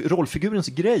den här rollfigurens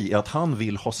grej är att han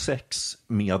vill ha sex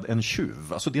med en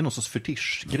tjuv. Alltså det är någon sorts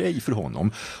fetischgrej för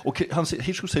honom. Och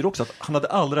Hitchcock säger också att han hade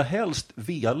allra helst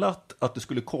velat att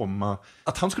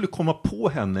han skulle komma på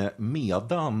henne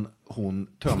medan hon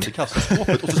tömde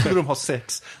kassaskåpet, och så skulle de ha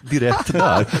sex direkt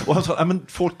där. Och han sa, men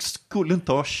folk skulle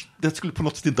inte ha, det skulle på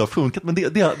något sätt inte ha funkat, men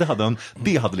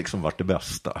det hade liksom varit det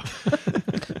bästa.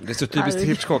 Det är så typiskt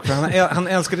Hitchcock, för han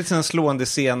älskade sina slående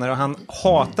scener och han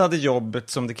hatade jobbet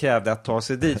som det krävde att ta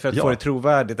sig dit för att få det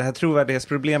trovärdigt. Det här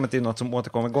trovärdighetsproblemet är något som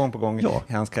återkommer gång på gång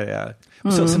i hans karriär.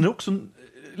 Och sen är det också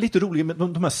lite roligt med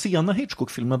de här sena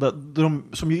Hitchcock-filmerna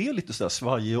som ju är lite sådär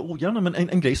svajiga och ogärna, men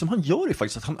en grej som han gör är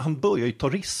faktiskt att han börjar ju ta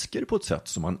risker på ett sätt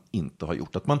som han inte har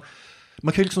gjort. Att man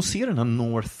kan ju liksom se den här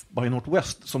North by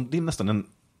Northwest som det är nästan den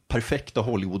perfekta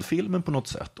Hollywood-filmen på något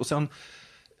sätt. Och sen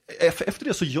efter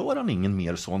det så gör han ingen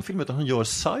mer sån film, utan han gör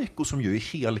Psycho som ju är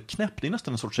helt knäpp. Det är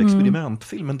nästan en sorts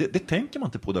experimentfilm, men det tänker man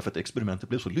inte på därför att experimentet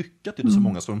blev så lyckat. Det är så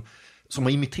många som har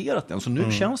imiterat den, så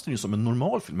nu känns den ju som en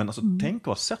normal film, men alltså tänk att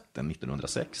ha sett den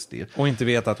 1960. Och inte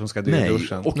veta att hon ska dö i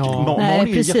duschen. Och Marnie är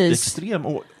jätteextrem,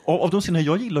 och av de scener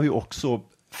jag gillar ju också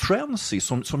Frenzy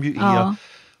som ju är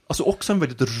alltså också en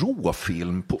väldigt rå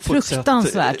film.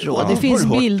 Fruktansvärt rå. Det finns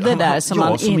bilder där som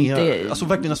man inte... Alltså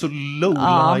verkligen alltså low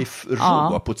life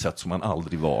rå på ett sätt som man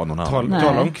aldrig var någon annan.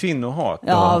 Tala om kvinnohat.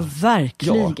 Ja,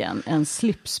 verkligen. En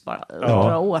slips bara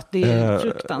dra åt. Det är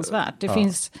fruktansvärt. Det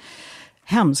finns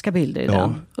hemska bilder i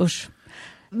den. Usch.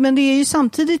 Men det är ju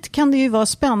samtidigt kan det ju vara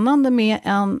spännande med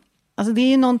alltså det är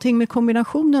ju någonting med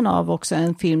kombinationen av också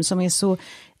en film som är så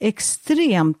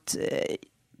extremt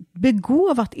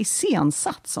begåvat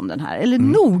iscensatt som den här, eller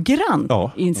noggrant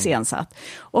iscensatt,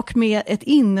 och med ett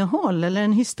innehåll eller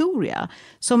en historia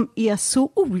som är så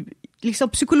liksom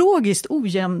psykologiskt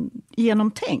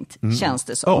ogenomtänkt känns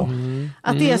det som.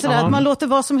 Att det är sådär att man låter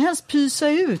vad som helst pysa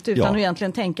ut utan att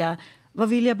egentligen tänka, vad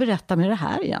vill jag berätta med det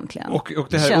här egentligen? Och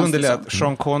det här underliga att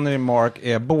Sean Connery Mark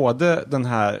är både den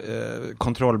här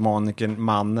kontrollmaniken,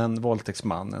 mannen,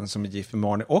 våldtäktsmannen som är gift med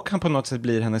Marnie, och han på något sätt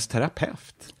blir hennes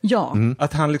terapeut. Ja.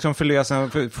 Att han liksom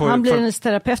förlöser... Han blir hennes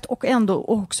terapeut och ändå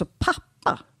också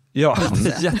pappa. Ja, det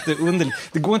är jätteunderligt.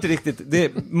 Det går inte riktigt, det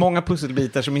är många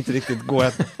pusselbitar som inte riktigt går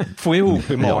att få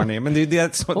ihop i Marnie, men det är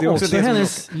också det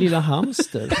hennes lilla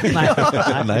hamster.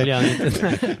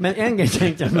 Nej. Men en grej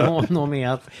tänkte jag med honom är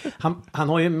att han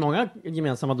har ju många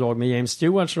gemensamma drag med James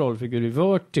Stewarts rollfigur i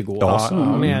Vertigo, alltså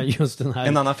med just den här...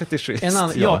 En annan fetischist.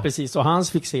 Ja, precis, och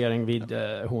hans fixering vid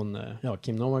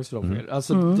Kim Novaks rollfigur.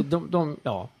 Alltså,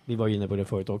 vi var inne på det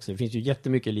förut också. Det finns ju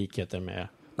jättemycket likheter med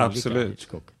absolut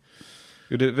Hitchcock.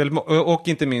 Och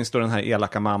inte minst då den här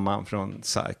elaka mamman från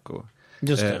Psycho.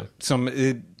 Just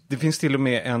det. Det finns till och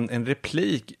med en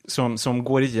replik som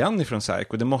går igen ifrån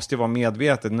Psycho. Det måste ju vara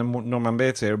medvetet när Norman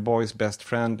Bates säger boy's best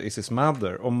friend is his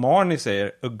mother, och Marnie säger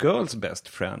a girl's best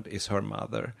friend is her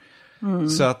mother.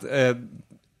 Så att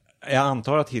jag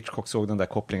antar att Hitchcock såg den där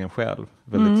kopplingen själv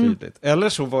väldigt tydligt. Eller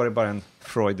så var det bara en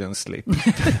Freudian slip.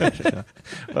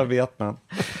 Vad vet man?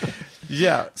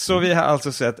 Ja, så vi har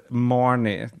alltså sett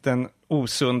Marnie, den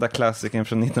osunda klassikern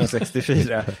från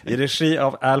 1964 i regi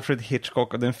av Alfred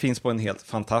Hitchcock, och den finns på en helt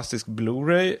fantastisk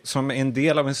Blu-ray som är en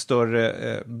del av en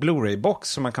större Blu-ray-box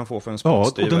som man kan få för en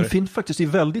spottstyver. Ja, och den finns faktiskt i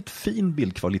väldigt fin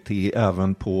bildkvalitet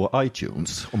även på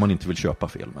iTunes om man inte vill köpa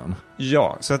filmen.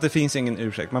 Ja, så att det finns ingen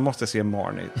ursäkt. Man måste se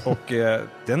Marnie, och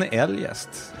den är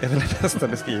eljest, är väl den bästa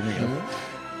beskrivningen.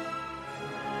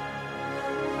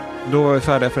 Då var vi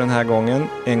färdiga för den här gången,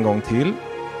 en gång till.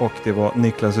 Och det var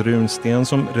Niklas Runsten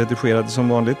som redigerade som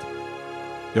vanligt.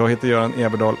 Jag heter Göran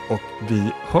Eberdahl och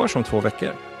vi hörs om 2 veckor.